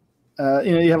gone.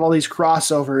 You have all these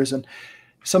crossovers, and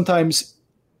sometimes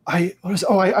I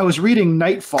was reading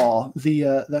Nightfall,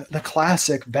 the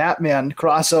classic Batman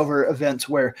crossover event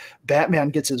where Batman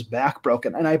gets his back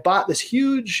broken, and I bought this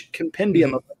huge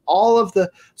compendium of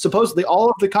supposedly all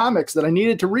of the comics that I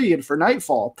needed to read for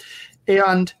Nightfall,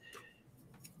 and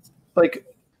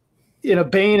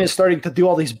Bane is starting to do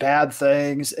all these bad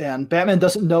things, and Batman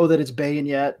doesn't know that it's Bane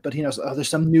yet, but he knows there's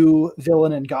some new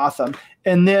villain in Gotham.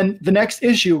 And then the next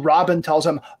issue, Robin tells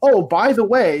him, oh, by the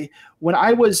way, when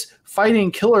I was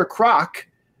fighting Killer Croc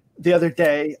the other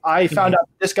day, I found out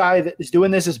this guy that is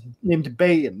doing this is named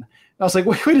Bane. And I was like,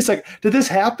 wait a second, did this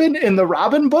happen in the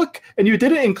Robin book? And you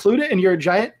didn't include it in your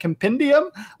giant compendium?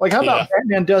 How about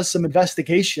Batman does some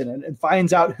investigation and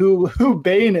finds out who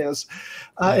Bane is?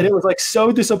 And it was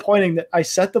so disappointing that I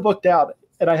set the book down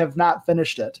and I have not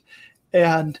finished it.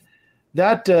 And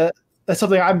that's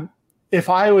something if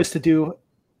I was to do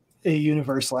a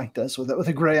universe like this with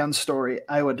a grand story,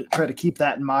 I would try to keep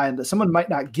that in mind, that someone might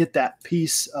not get that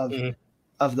piece of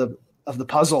the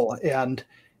puzzle. And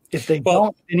if they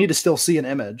don't, they need to still see an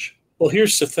image. Well,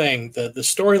 here's the thing: the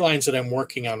storylines that I'm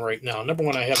working on right now. Number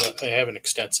one, I have an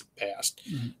extensive past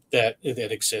that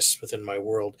exists within my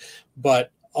world,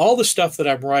 but all the stuff that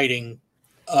I'm writing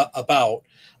about,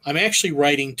 I'm actually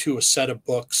writing to a set of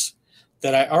books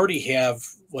that I already have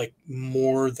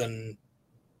more than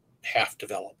half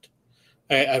developed.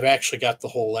 I've actually got the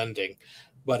whole ending,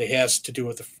 but it has to do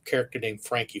with a character named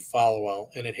Frankie Followell,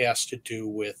 and it has to do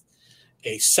with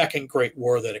a second Great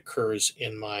War that occurs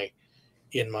in my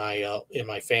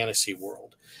fantasy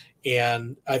world.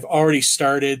 And I've already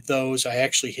started those. I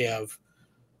actually have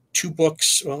 3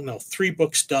 books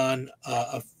done,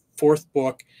 a 4th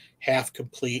book half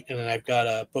complete, and then I've got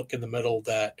a book in the middle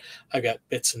that I've got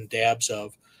bits and dabs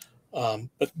of.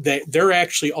 But they're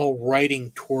actually all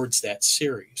writing towards that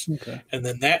series. Okay. And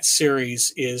then that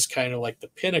series is kind of like the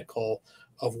pinnacle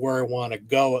of where I want to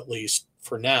go, at least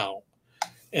for now.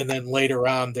 And then later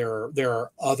on, there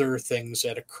are other things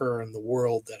that occur in the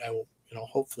world that I will,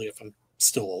 hopefully, if I'm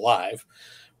still alive,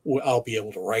 I'll be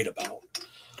able to write about.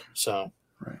 So,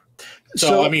 right.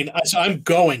 So I'm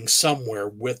going somewhere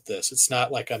with this. It's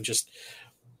not like I'm just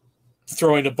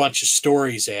throwing a bunch of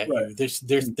stories at you.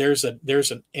 There's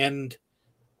an end.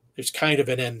 There's kind of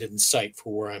an end in sight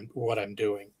for what I'm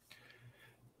doing.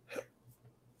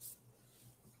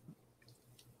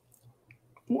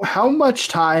 How much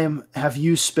time have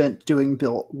you spent doing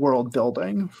world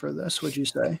building for this, would you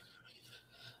say?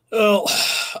 Well,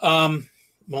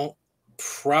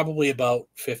 probably about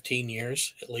 15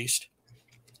 years at least.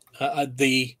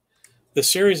 The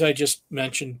series I just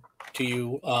mentioned to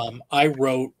you, I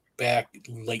wrote back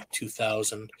late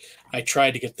 2000. I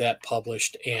tried to get that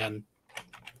published, and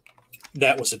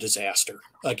that was a disaster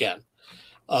again.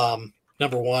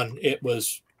 Number one, it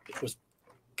was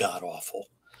god awful.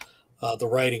 The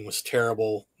writing was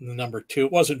terrible. Number two,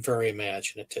 it wasn't very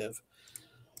imaginative,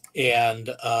 and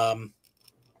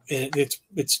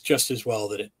it's just as well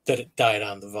that it died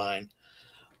on the vine.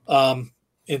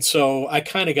 And so I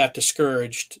kind of got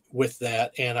discouraged with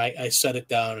that, and I set it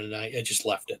down and I just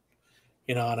left it,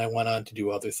 and I went on to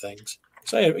do other things.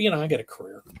 So I got a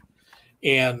career,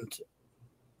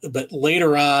 but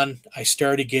later on I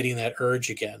started getting that urge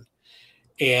again,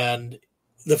 And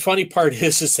the funny part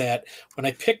is that when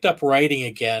I picked up writing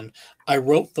again, I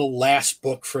wrote the last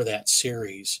book for that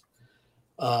series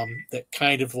that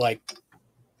kind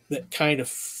of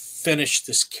finished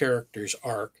this character's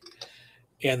arc.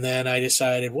 And then I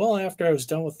decided, well, after I was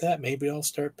done with that, maybe I'll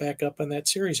start back up on that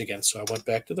series again. So I went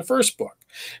back to the first book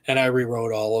and I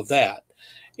rewrote all of that.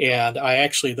 And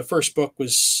the first book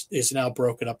is now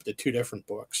broken up into 2 different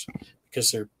books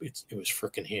because it was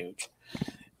freaking huge.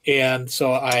 And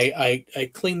so I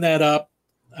cleaned that up.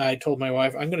 I told my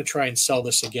wife, I'm going to try and sell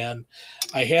this again.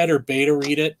 I had her beta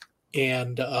read it,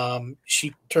 and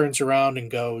she turns around and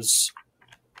goes,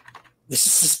 "This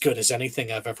is as good as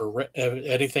anything I've ever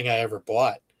anything I ever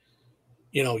bought.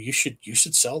 You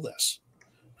should sell this."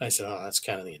 I said, "Oh, that's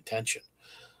kind of the intention."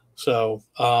 So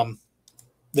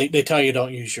they tell you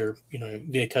don't use your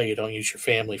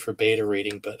family for beta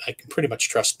reading, but I can pretty much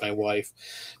trust my wife,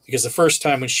 because the first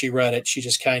time when she read it, she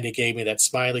just kind of gave me that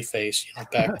smiley face,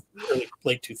 back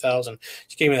late 2000.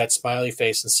 She gave me that smiley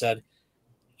face and said,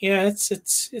 "Yeah, it's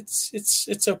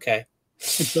okay.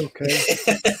 It's okay."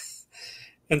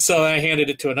 And so I handed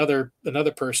it to another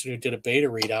person who did a beta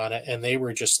read on it, and they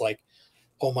were just like,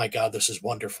 "Oh my God, this is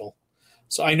wonderful."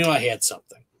 So I knew I had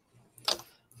something,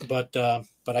 but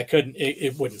I couldn't.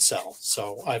 It wouldn't sell,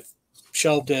 so I've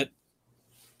shelved it.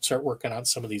 Start working on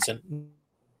some of these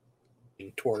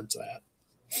towards that.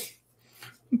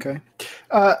 Okay.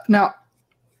 Now,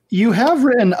 you have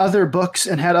written other books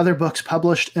and had other books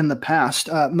published in the past.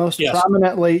 Most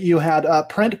prominently, you had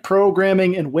Print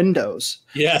Programming in Windows.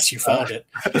 Yes, you found it.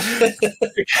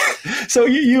 So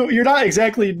you're not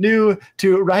exactly new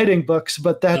to writing books,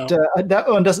 but that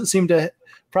one doesn't seem to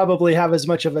probably have as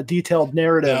much of a detailed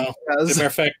narrative. No. As a matter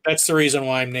of fact, that's the reason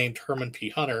why I'm named Herman P.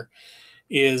 Hunter.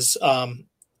 Is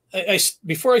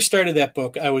before I started that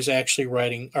book, I was actually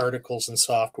writing articles in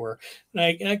software, and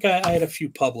I had a few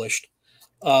published.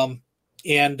 And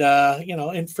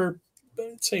for,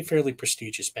 I'd say, fairly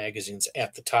prestigious magazines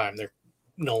at the time. They're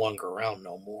no longer around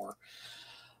no more.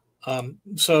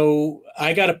 So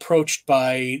I got approached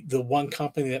by the one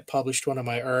company that published one of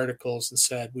my articles and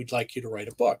said, "We'd like you to write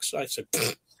a book." So I said,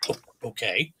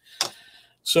 "Okay."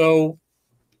 So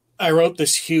I wrote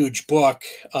this huge book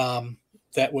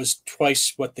that was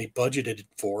twice what they budgeted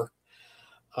for.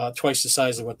 Twice the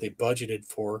size of what they budgeted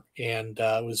for, and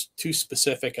it was too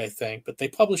specific, I think, but they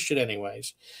published it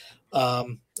anyways.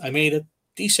 I made a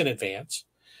decent advance,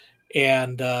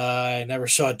 and I never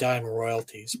saw a dime of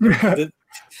royalties.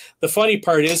 The funny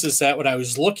part is that when I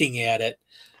was looking at it,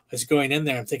 I was going in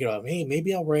there, I'm thinking about, hey,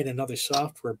 maybe I'll write another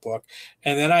software book,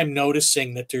 and then I'm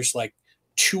noticing that there's like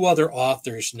 2 other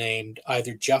authors named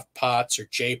either Jeff Potts or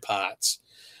Jay Potts,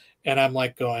 and I'm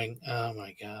like going, oh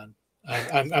my God.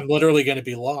 I'm literally going to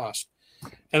be lost.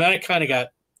 And then I kind of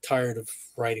got tired of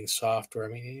writing software. I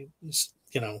mean,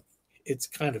 it's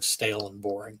kind of stale and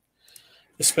boring,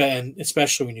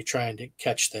 especially when you're trying to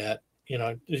catch that.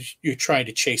 You're trying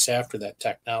to chase after that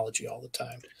technology all the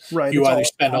time. Right. You either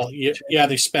spend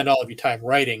all of your time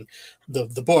writing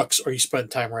the books, or you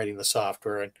spend time writing the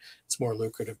software, and it's more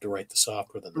lucrative to write the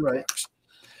software than the books.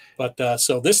 But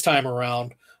so this time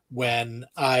around, when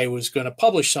I was going to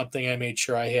publish something, I made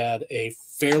sure I had a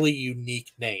fairly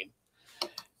unique name.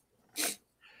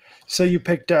 So you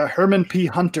picked Herman P.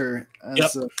 Hunter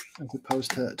as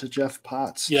opposed to Jeff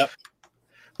Potts. Yep.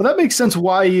 Well, that makes sense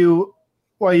why you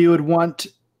would want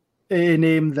a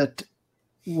name that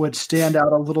would stand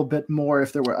out a little bit more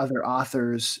if there were other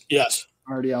authors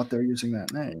already out there using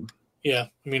that name. Yeah.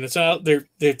 I mean, it's out there.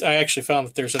 I actually found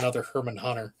that there's another Herman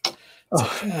Hunter.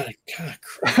 God,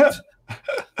 crap.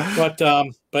 But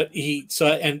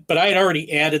I had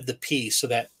already added the P, so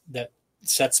that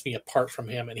sets me apart from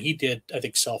him, and he did, I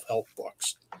think, self-help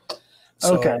books.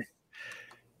 Okay.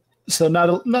 So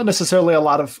not necessarily a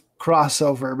lot of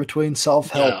crossover between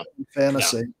self-help and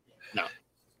fantasy. No.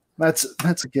 That's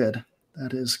good.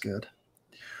 That is good.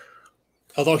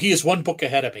 Although he is 1 book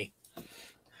ahead of me.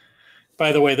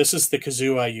 By the way, this is the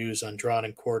kazoo I use on Drawn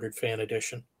and Quartered Fan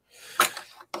Edition.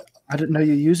 I didn't know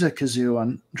you use a kazoo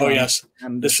on. Oh yes,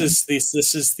 this is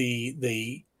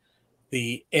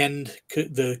the end,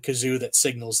 the kazoo that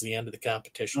signals the end of the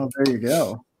competition. Oh, there you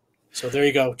go. So there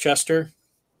you go, Chester,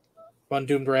 One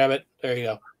Doomed Rabbit. There you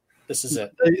go. This is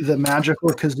it. The magical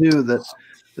kazoo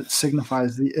that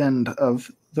signifies the end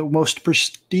of the most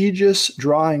prestigious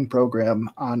drawing program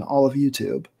on all of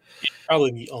YouTube.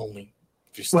 Probably the only.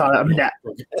 Well, I mean,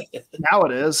 now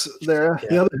it is.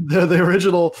 The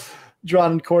original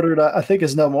Drawn and Quartered, I think,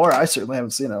 is no more. I certainly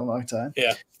haven't seen it in a long time.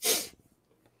 Yeah.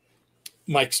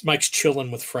 Mike's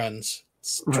chilling with friends.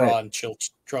 It's draw and chill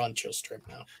strip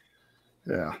now.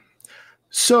 Yeah.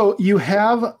 So you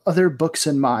have other books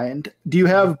in mind. Do you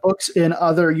have books in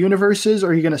other universes, or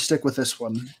are you going to stick with this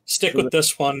one? Stick with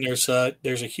this one. There's a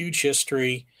huge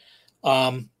history.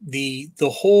 The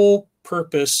whole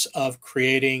purpose of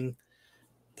creating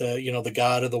the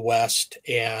God of the West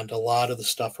and a lot of the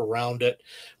stuff around it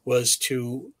was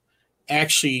to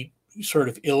actually sort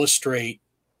of illustrate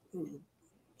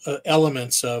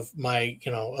elements of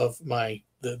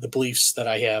the beliefs that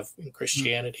I have in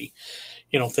Christianity,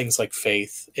 things like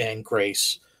faith and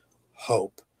grace,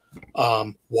 hope,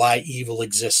 why evil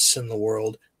exists in the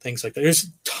world, things like that. There's a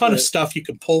ton of stuff you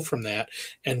can pull from that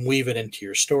and weave it into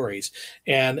your stories.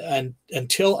 And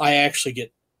until I actually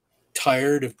get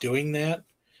tired of doing that,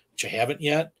 which I haven't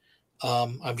yet,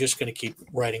 I'm just going to keep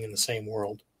writing in the same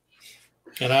world.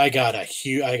 And I got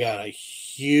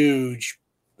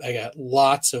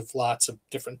lots of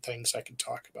different things I can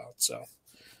talk about. So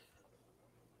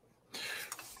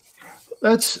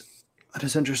that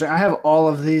is interesting. I have all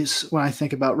of these when I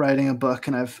think about writing a book,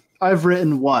 and I've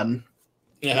written one.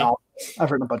 Yeah,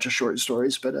 I've written a bunch of short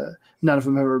stories, but none of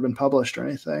them have ever been published or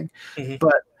anything. Mm-hmm.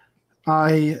 But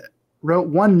I wrote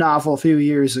one novel a few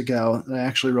years ago that I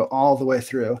actually wrote all the way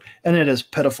through, and it is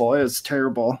pitiful. It's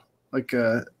terrible, like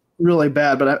really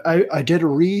bad. But I did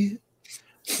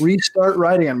restart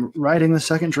writing. I'm writing the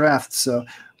second draft, so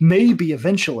maybe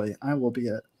eventually I will be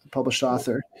a published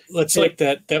author. It's like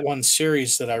that one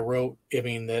series that I wrote. I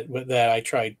mean that I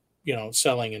tried,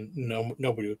 selling, and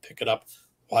nobody would pick it up.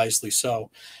 Wisely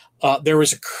so. There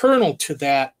was a kernel to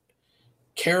that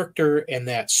character and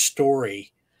that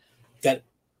story that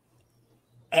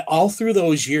all through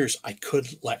those years I could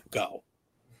let go,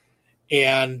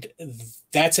 and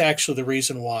that's actually the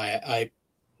reason why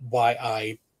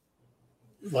I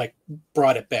like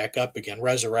brought it back up again,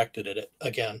 resurrected it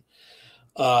again,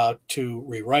 to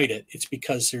rewrite it. It's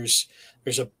because there's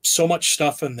so much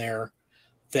stuff in there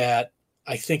that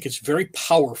I think is very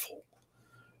powerful.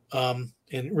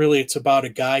 And really it's about a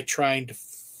guy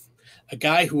a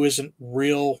guy who isn't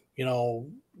real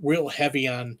heavy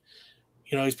on,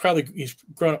 he's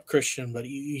grown up Christian, but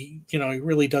he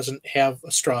really doesn't have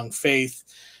a strong faith,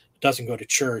 doesn't go to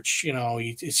church.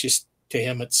 It's just, to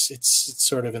him, it's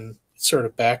sort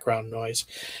of background noise.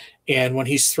 And when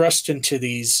he's thrust into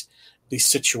these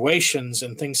situations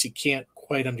and things he can't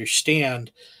quite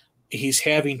understand, he's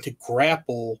having to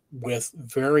grapple with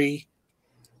very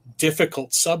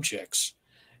difficult subjects.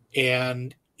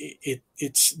 And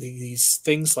it's these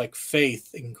things like faith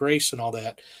and grace and all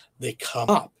that, they come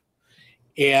up,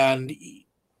 and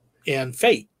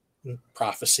fate and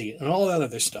prophecy and all that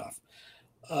other stuff.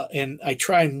 And I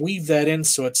try and weave that in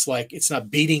so it's like it's not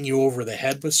beating you over the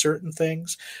head with certain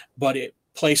things, but it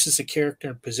places a character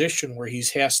in a position where he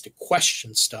has to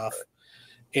question stuff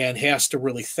and has to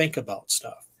really think about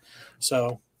stuff.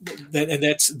 So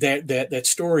that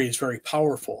story is very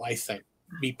powerful, I think.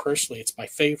 Me personally, it's my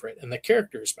favorite, and the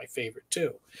character is my favorite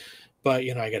too. But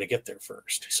I got to get there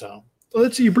first. So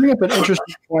you bring up an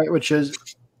interesting point, which is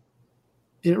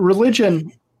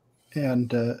religion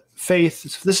and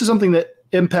faith. This is something that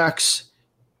impacts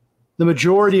the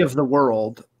majority of the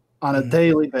world on a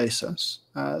daily basis.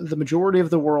 The majority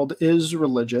of the world is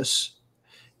religious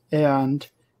and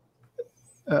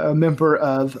a member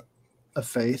of a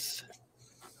faith,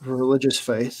 of a religious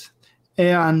faith,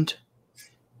 and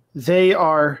they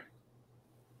are,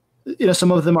 some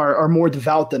of them are more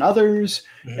devout than others,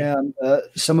 and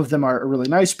some of them are really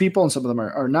nice people, and some of them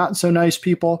are not so nice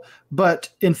people. But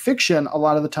in fiction, a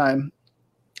lot of the time,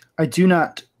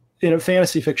 in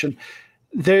fantasy fiction,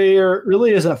 there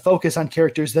really isn't a focus on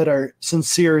characters that are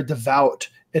sincere, devout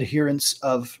adherents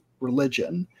of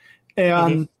religion.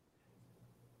 And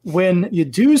when you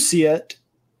do see it,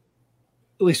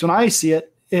 at least when I see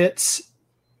it, it's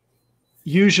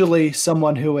usually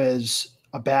someone who is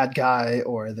a bad guy,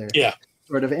 or they're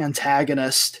sort of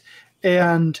antagonist.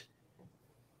 And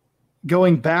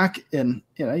going back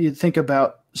you'd think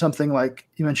about something like,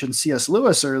 you mentioned C.S.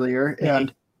 Lewis earlier,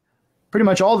 and pretty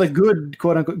much all the good,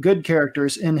 quote unquote, good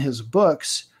characters in his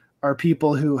books are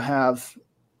people who have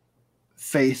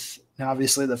faith. Now,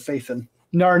 obviously the faith in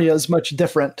Narnia is much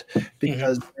different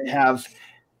because they have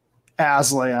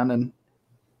Aslan, and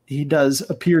he does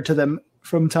appear to them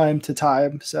from time to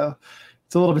time. So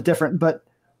it's a little bit different, but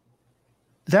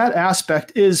that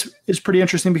aspect is pretty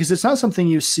interesting because it's not something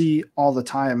you see all the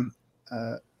time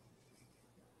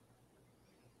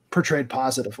portrayed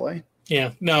positively.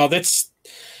 Yeah, no, that's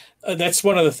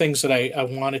one of the things that I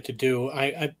wanted to do.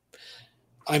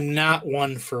 I'm not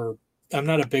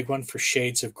a big one for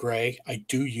shades of gray. I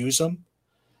do use them.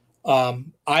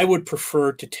 I would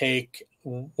prefer to take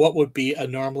what would be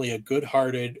normally a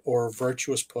good-hearted or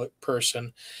virtuous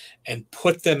person and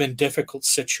put them in difficult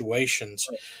situations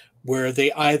where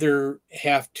they either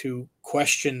have to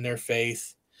question their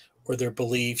faith or their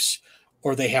beliefs,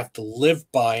 or they have to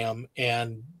live by them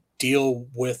and deal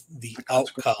with the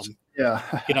outcome. Yeah.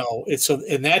 And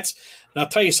I'll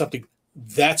tell you something,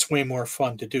 that's way more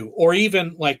fun to do. Or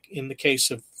even like in the case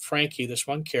of Frankie, this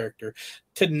one character,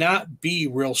 to not be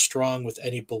real strong with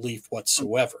any belief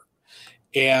whatsoever.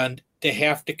 And to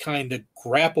have to kind of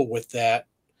grapple with that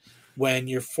when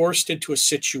you're forced into a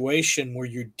situation where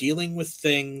you're dealing with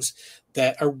things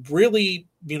that are really,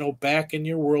 back in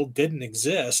your world didn't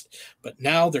exist, but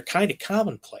now they're kind of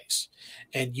commonplace.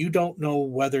 And you don't know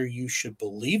whether you should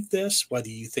believe this, whether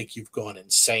you think you've gone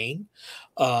insane,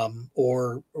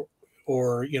 or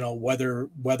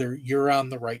whether you're on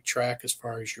the right track as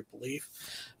far as your belief.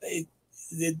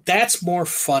 That's more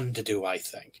fun to do, I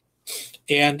think.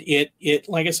 And it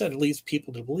like I said, it leads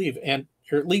people to believe,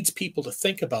 or it leads people to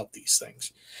think about these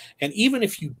things. And even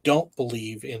if you don't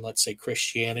believe in, let's say,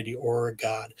 Christianity or a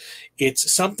God,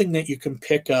 it's something that you can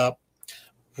pick up,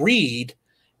 read,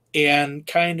 and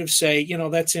kind of say,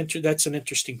 that's an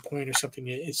interesting point, or something.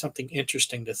 It's something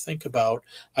interesting to think about.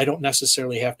 I don't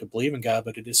necessarily have to believe in God,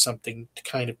 but it is something to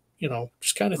kind of,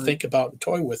 just kind of think about and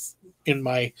toy with in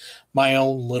my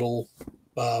own little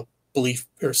belief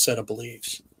or set of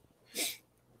beliefs.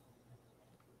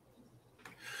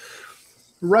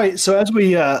 Right. So as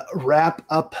we wrap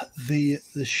up the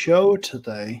show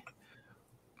today,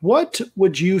 what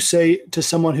would you say to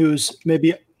someone who's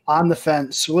maybe on the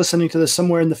fence, listening to this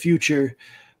somewhere in the future,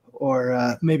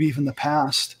 or maybe even the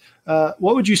past?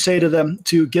 What would you say to them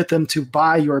to get them to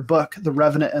buy your book, The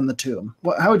Revenant and the Tomb?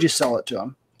 How would you sell it to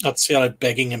them? I'd say like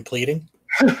begging and pleading.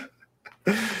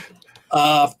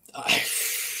 I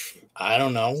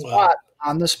don't know.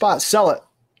 On the spot, sell it.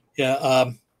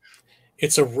 Yeah.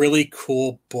 It's a really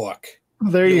cool book.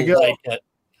 There you go. Like it.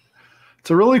 It's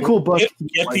a really cool book.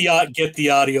 Get the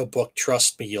audio book.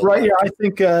 Trust me, you'll right. like Yeah, I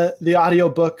think the audio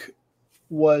book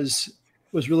was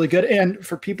really good. And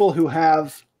for people who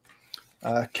have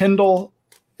Kindle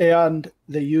and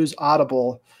they use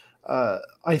Audible,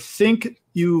 I think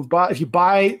if you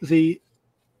buy the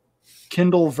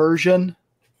Kindle version,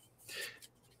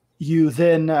 you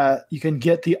can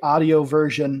get the audio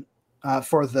version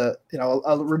for the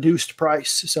a reduced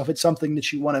price. So if it's something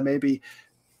that you want to maybe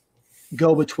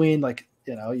go between, like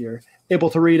you're able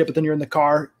to read it, but then you're in the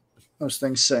car, those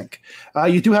things sync.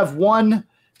 You do have one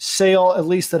sale at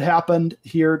least that happened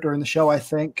here during the show, I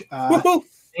think.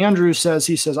 Andrew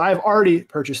says I've already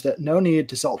purchased it. No need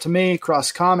to sell it to me.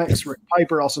 Cross Comics. Rick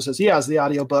Piper also says he has the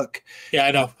audiobook.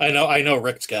 Yeah, I know.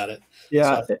 Rick's got it.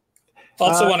 Yeah. So.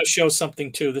 Also want to show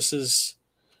something too. This is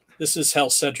Hal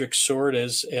Cedric's sword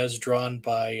as drawn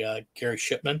by Gary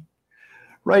Shipman.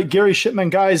 Right, Gary Shipman.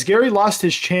 Guys, Gary lost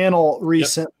his channel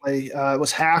recently. It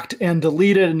was hacked and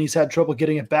deleted, and he's had trouble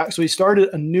getting it back. So he started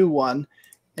a new one,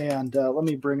 and let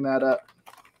me bring that up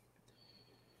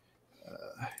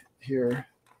here.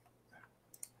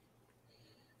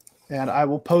 And I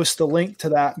will post the link to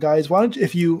that, guys. Why don't you,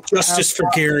 if you Justice for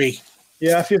Gary.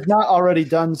 Yeah, if you've not already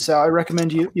done so, I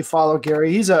recommend you follow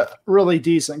Gary. He's a really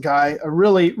decent guy, a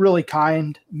really, really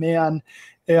kind man,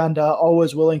 and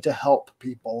always willing to help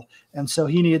people. And so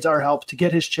he needs our help to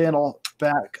get his channel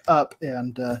back up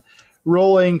and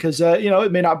rolling, because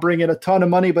it may not bring in a ton of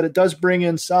money, but it does bring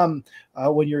in some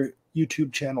when your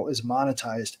YouTube channel is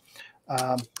monetized.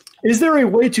 Is there a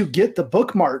way to get the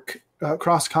bookmark?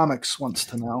 Cross Comics wants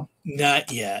to know.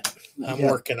 Not yet. I'm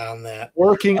working on that.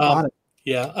 Working on it.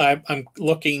 Yeah, I'm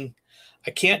looking.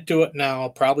 I can't do it now.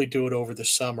 I'll probably do it over the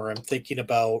summer. I'm thinking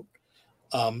about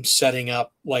setting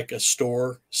up like a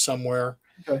store somewhere,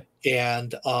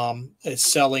 and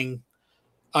selling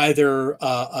either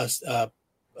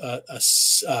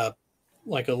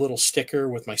like a little sticker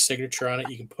with my signature on it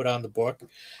you can put on the book,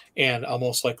 and I'll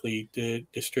most likely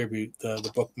distribute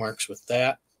the bookmarks with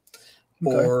that.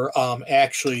 Or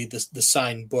actually the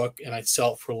signed book, and I'd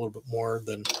sell it for a little bit more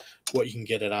than what you can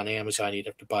get it on Amazon. You'd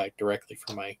have to buy it directly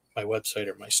from my website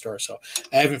or my store. So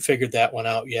I haven't figured that one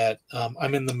out yet.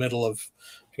 I'm in the middle of,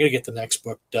 I got to get the next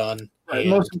book done. Right, the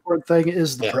most important thing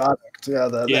is the product.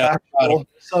 The actual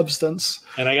substance.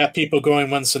 And I got people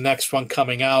going, when's the next one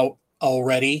coming out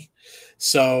already?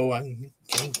 So I'm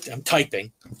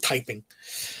typing.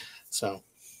 So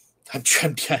I'm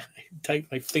trying to type.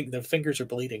 The fingers are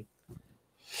bleeding.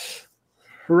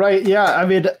 Right. Yeah. I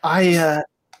mean,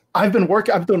 I've been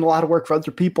working. I've done a lot of work for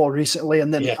other people recently,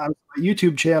 and then on my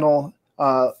YouTube channel,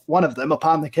 one of them,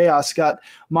 Upon the Chaos, got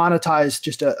monetized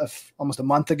just almost a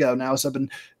month ago now. So I've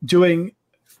been doing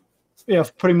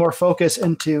putting more focus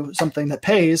into something that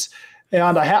pays.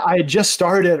 And I had just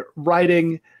started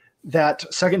writing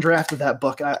that second draft of that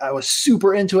book. I was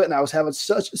super into it, and I was having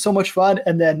so much fun.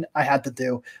 And then I had to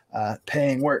do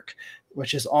paying work,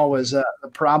 which is always a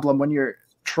problem when you're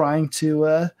trying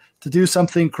to do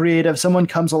something creative. Someone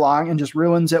comes along and just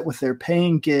ruins it with their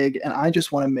paying gig, and I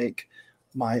just want to make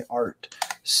my art.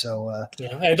 So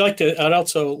I'd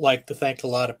also like to thank a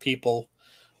lot of people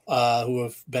who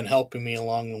have been helping me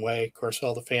along the way. Of course,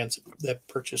 all the fans that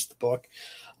purchased the book,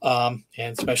 and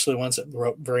especially the ones that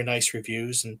wrote very nice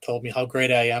reviews and told me how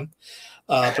great I am.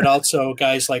 But also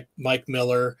guys like Mike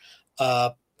Miller,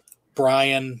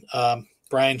 Brian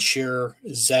Shearer,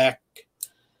 Zach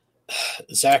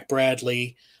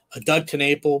Bradley, Doug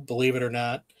TenNapel, believe it or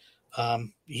not.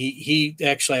 He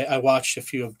actually, I watched a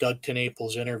few of Doug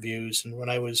TenNapel's interviews, and when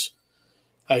I was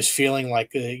feeling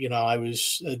like, I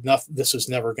was enough, this was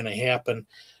never going to happen.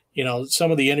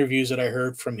 Some of the interviews that I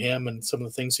heard from him and some of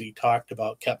the things that he talked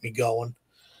about kept me going.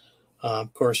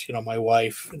 Of course, my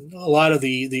wife and a lot of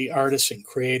the artists and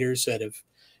creators that have,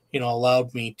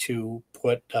 allowed me to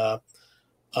put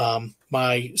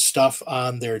my stuff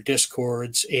on their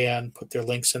Discords and put their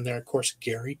links in there. Of course,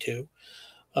 Gary too.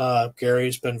 Gary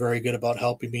has been very good about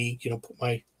helping me, put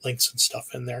my links and stuff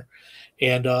in there.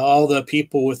 And all the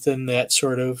people within that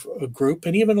sort of group,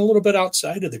 and even a little bit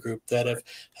outside of the group, that have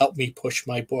helped me push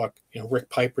my book. Rick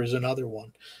Piper's another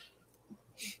one.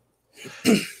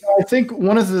 I think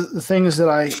one of the things that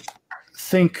I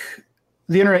think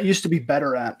the internet used to be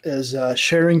better at is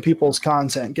sharing people's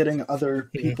content, getting other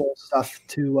people's stuff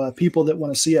to people that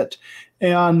want to see it.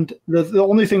 And the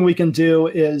only thing we can do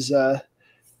is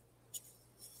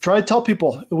try to tell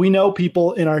people. We know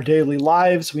people in our daily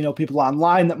lives. We know people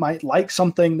online that might like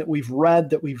something that we've read,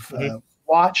 that we've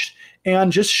watched,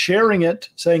 and just sharing it,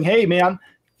 saying, hey, man,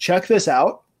 check this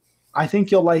out. I think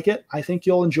you'll like it. I think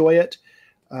you'll enjoy it.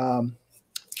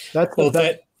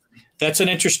 That's an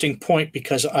interesting point,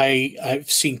 because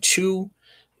I've seen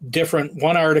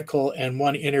one article and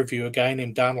one interview, a guy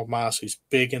named Donald Moss, who's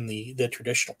big in the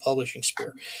traditional publishing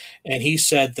sphere. And he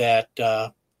said that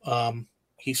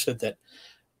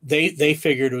they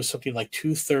figured it was something like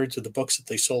 2/3 of the books that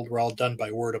they sold were all done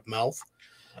by word of mouth.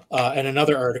 And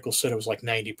another article said it was like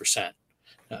 90%.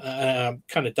 I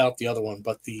kind of doubt the other one,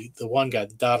 but the one guy,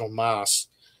 Donald Moss,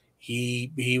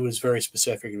 he was very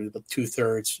specific. It was about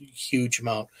 2/3, huge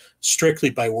amount,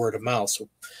 strictly by word of mouth.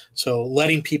 So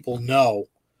letting people know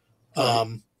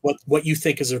what you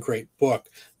think is a great book,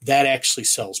 that actually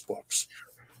sells books.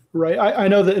 Right. I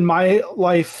know that in my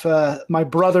life, my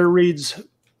brother reads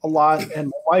a lot and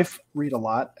my wife read a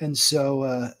lot. And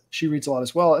so she reads a lot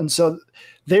as well. And so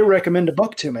they recommend a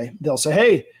book to me. They'll say,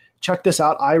 hey, check this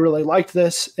out. I really liked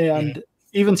this. And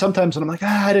even sometimes when I'm like,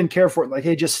 I didn't care for it, like,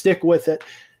 hey, just stick with it.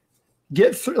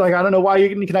 Get through. Like, I don't know why you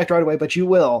can connect right away, but you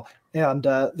will. And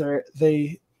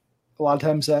they a lot of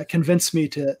times convince me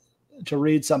to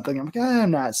read something. I'm like, I'm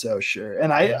not so sure.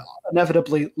 And I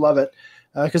inevitably love it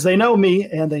because they know me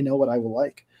and they know what I will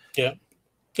like. Yeah.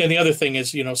 And the other thing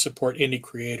is, support indie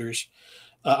creators.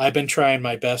 I've been trying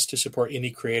my best to support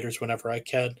indie creators whenever I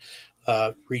can,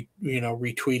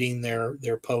 retweeting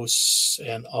their posts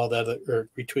and all that, or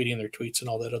retweeting their tweets and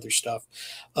all that other stuff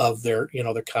of their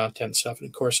content stuff. And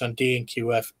of course, on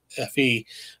DNQFE,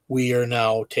 we're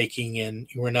now highlighting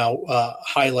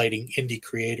indie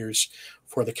creators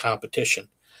for the competition.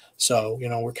 So,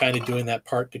 we're kind of doing that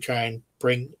part to try and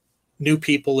bring new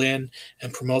people in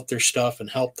and promote their stuff and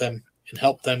help them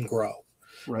grow.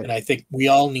 Right. And I think we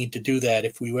all need to do that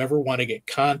if we ever want to get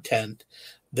content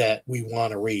that we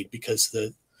want to read, because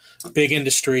the big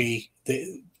industry,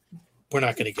 we're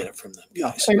not going to get it from them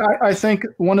guys. And I think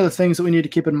one of the things that we need to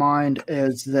keep in mind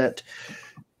is that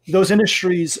those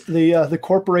industries, the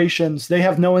corporations, they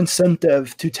have no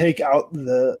incentive to take out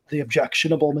the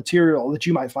objectionable material that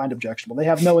you might find objectionable. They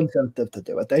have no incentive to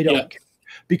do it. They don't care.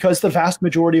 Because the vast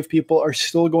majority of people are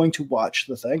still going to watch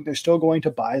the thing. They're still going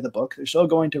to buy the book. They're still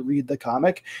going to read the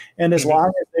comic. And as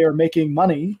long as they are making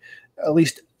money, at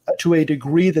least to a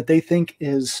degree that they think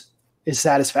is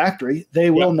satisfactory, they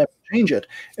will never change it.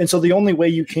 And so the only way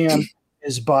you can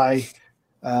is by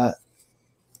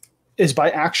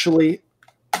actually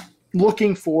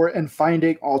looking for and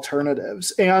finding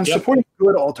alternatives and supporting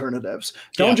good alternatives.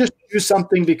 Don't just do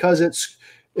something because it's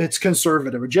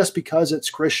conservative or just because it's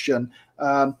Christian.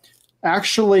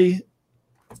 Actually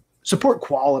support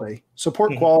quality.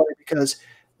 Support quality, because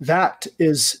that's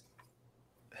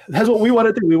what we want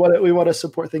to do. We want to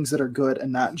support things that are good,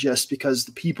 and not just because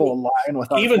the people align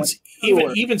with our even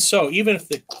so, even if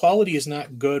the quality is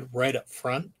not good right up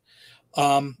front,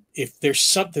 if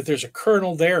there's a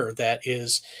kernel there that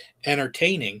is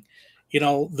entertaining, you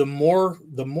know, the more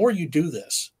you do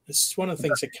this. This is one of the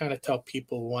things I kind of tell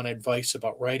people who want advice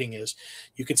about writing is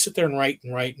you can sit there and write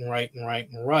and write and write and write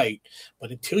and write,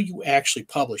 but until you actually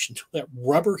publish, until that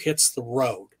rubber hits the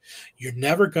road, you're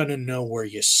never going to know where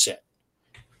you sit.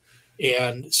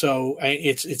 And so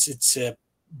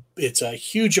it's a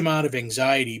huge amount of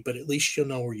anxiety, but at least you'll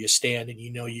know where you stand and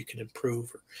you know you can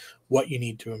improve or what you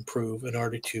need to improve in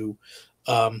order to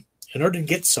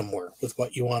get somewhere with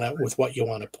what you want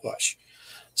to push.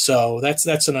 So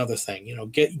that's another thing, you know,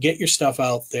 get your stuff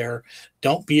out there.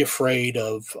 Don't be afraid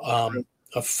of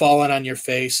falling on your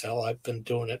face. Hell, I've been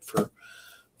doing it for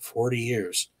 40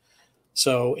 years.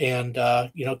 So, and,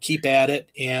 you know, keep at it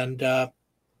and,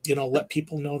 you know, let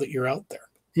people know that you're out there.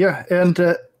 Yeah.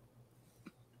 And,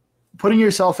 putting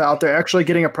yourself out there, actually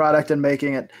getting a product and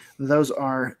making it, those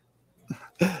are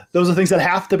things that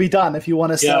have to be done. If you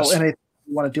want to sell anything,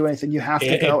 you want to do anything, you have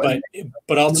to go.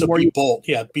 But also be bold.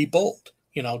 Yeah. Be bold.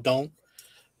 You know,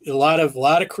 a lot of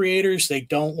creators, they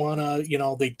don't want to, you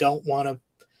know, they kind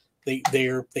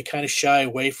of shy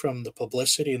away from the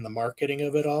publicity and the marketing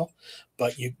of it all,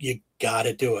 but you got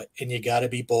to do it and you got to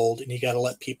be bold and you got to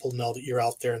let people know that you're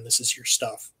out there and this is your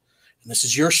stuff and this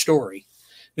is your story.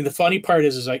 And the funny part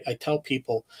is I tell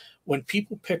people when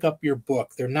people pick up your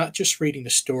book, they're not just reading the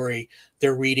story,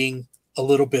 they're reading a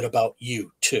little bit about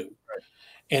you too. Right.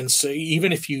 And so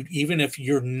even if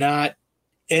you're not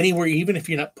anywhere, even if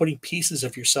you're not putting pieces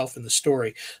of yourself in the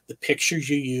story, the pictures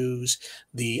you use,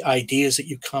 the ideas that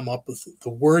you come up with, the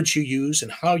words you use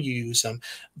and how you use them,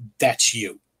 that's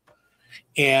you.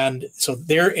 And so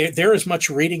they're as much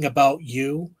reading about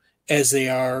you as they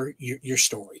are your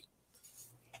story.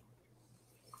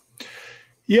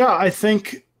 Yeah, I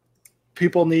think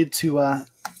people need to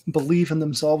believe in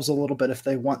themselves a little bit if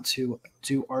they want to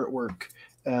do artwork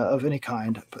of any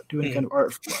kind, but do any kind of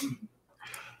art form.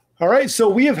 All right, so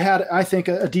we have had, I think,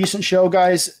 a decent show,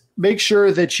 guys. Make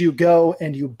sure that you go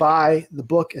and you buy the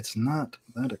book. It's not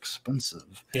that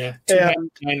expensive. Yeah,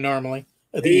 $2.99 normally.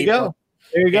 There you go.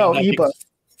 There you go. Ebook.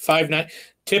 $5.99.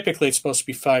 Typically, it's supposed to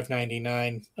be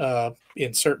 $5.99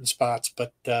 in certain spots,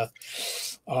 but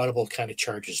Audible kind of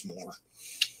charges more.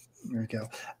 There you go.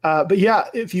 But yeah,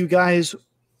 if you guys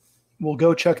will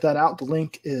go check that out, the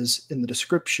link is in the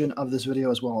description of this video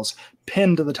as well as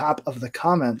pinned to the top of the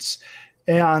comments.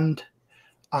 And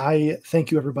I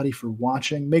thank you, everybody, for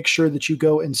watching. Make sure that you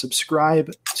go and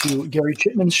subscribe to Gary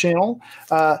Chipman's channel.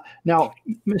 Now, buy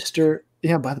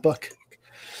the book.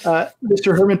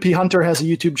 Mr. Herman P. Hunter has a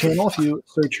YouTube channel. If you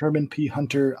search Herman P.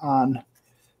 Hunter on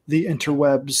the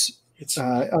interwebs,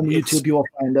 on YouTube, you will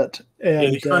find it.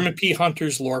 And Herman P.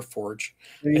 Hunter's Lore Forge.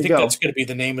 I think that's going to be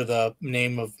the name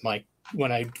of my,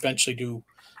 when I eventually do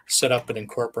set up and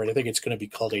incorporate, I think it's going to be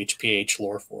called HPH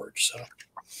Lore Forge. So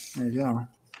there you go.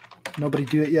 Nobody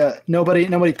do it yet.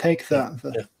 Nobody take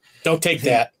the don't take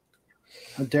that.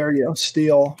 How dare you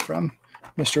steal from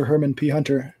Mr. Herman P.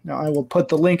 Hunter? Now I will put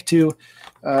the link to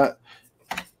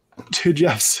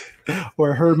Jeff's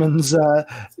or Herman's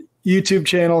YouTube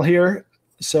channel here.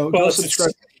 So go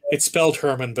subscribe. It's spelled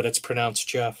Herman, but it's pronounced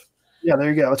Jeff. Yeah,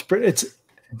 there you go.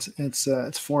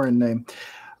 It's foreign name.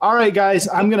 All right, guys,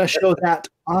 I'm going to show that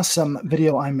awesome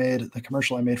video I made, the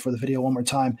commercial I made for the video one more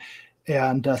time.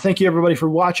 And thank you, everybody, for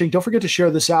watching. Don't forget to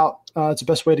share this out. It's the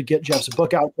best way to get Jeff's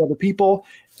book out to other people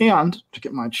and to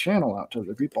get my channel out to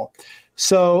other people.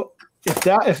 So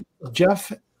if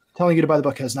Jeff telling you to buy the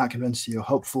book has not convinced you,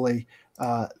 hopefully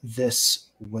this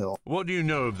will. What do you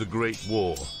know of the Great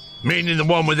War? Meaning the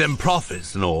one with them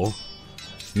prophets and all?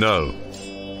 No,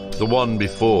 the one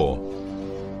before.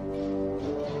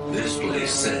 This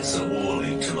place sets a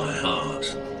warning to my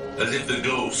heart, as if the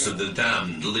ghosts of the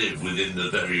damned live within the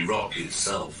very rock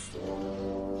itself.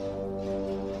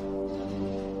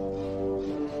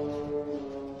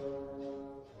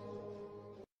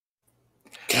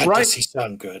 God, right. Does he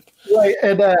sound good? Right,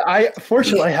 and I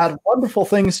fortunately had wonderful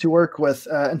things to work with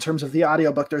in terms of the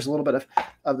audiobook. There's a little bit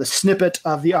of the snippet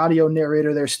of the audio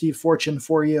narrator there, Steve Fortune,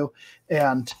 for you,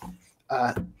 and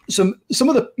some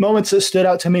of the moments that stood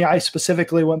out to me, I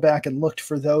specifically went back and looked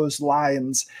for those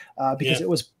lines because it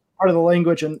was part of the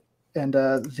language and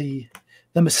the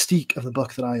mystique of the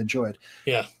book that I enjoyed.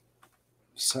 Yeah.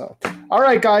 So, all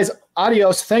right, guys,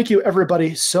 adios. Thank you,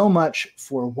 everybody, so much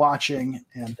for watching,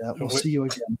 and we'll see you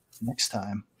again next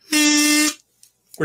time.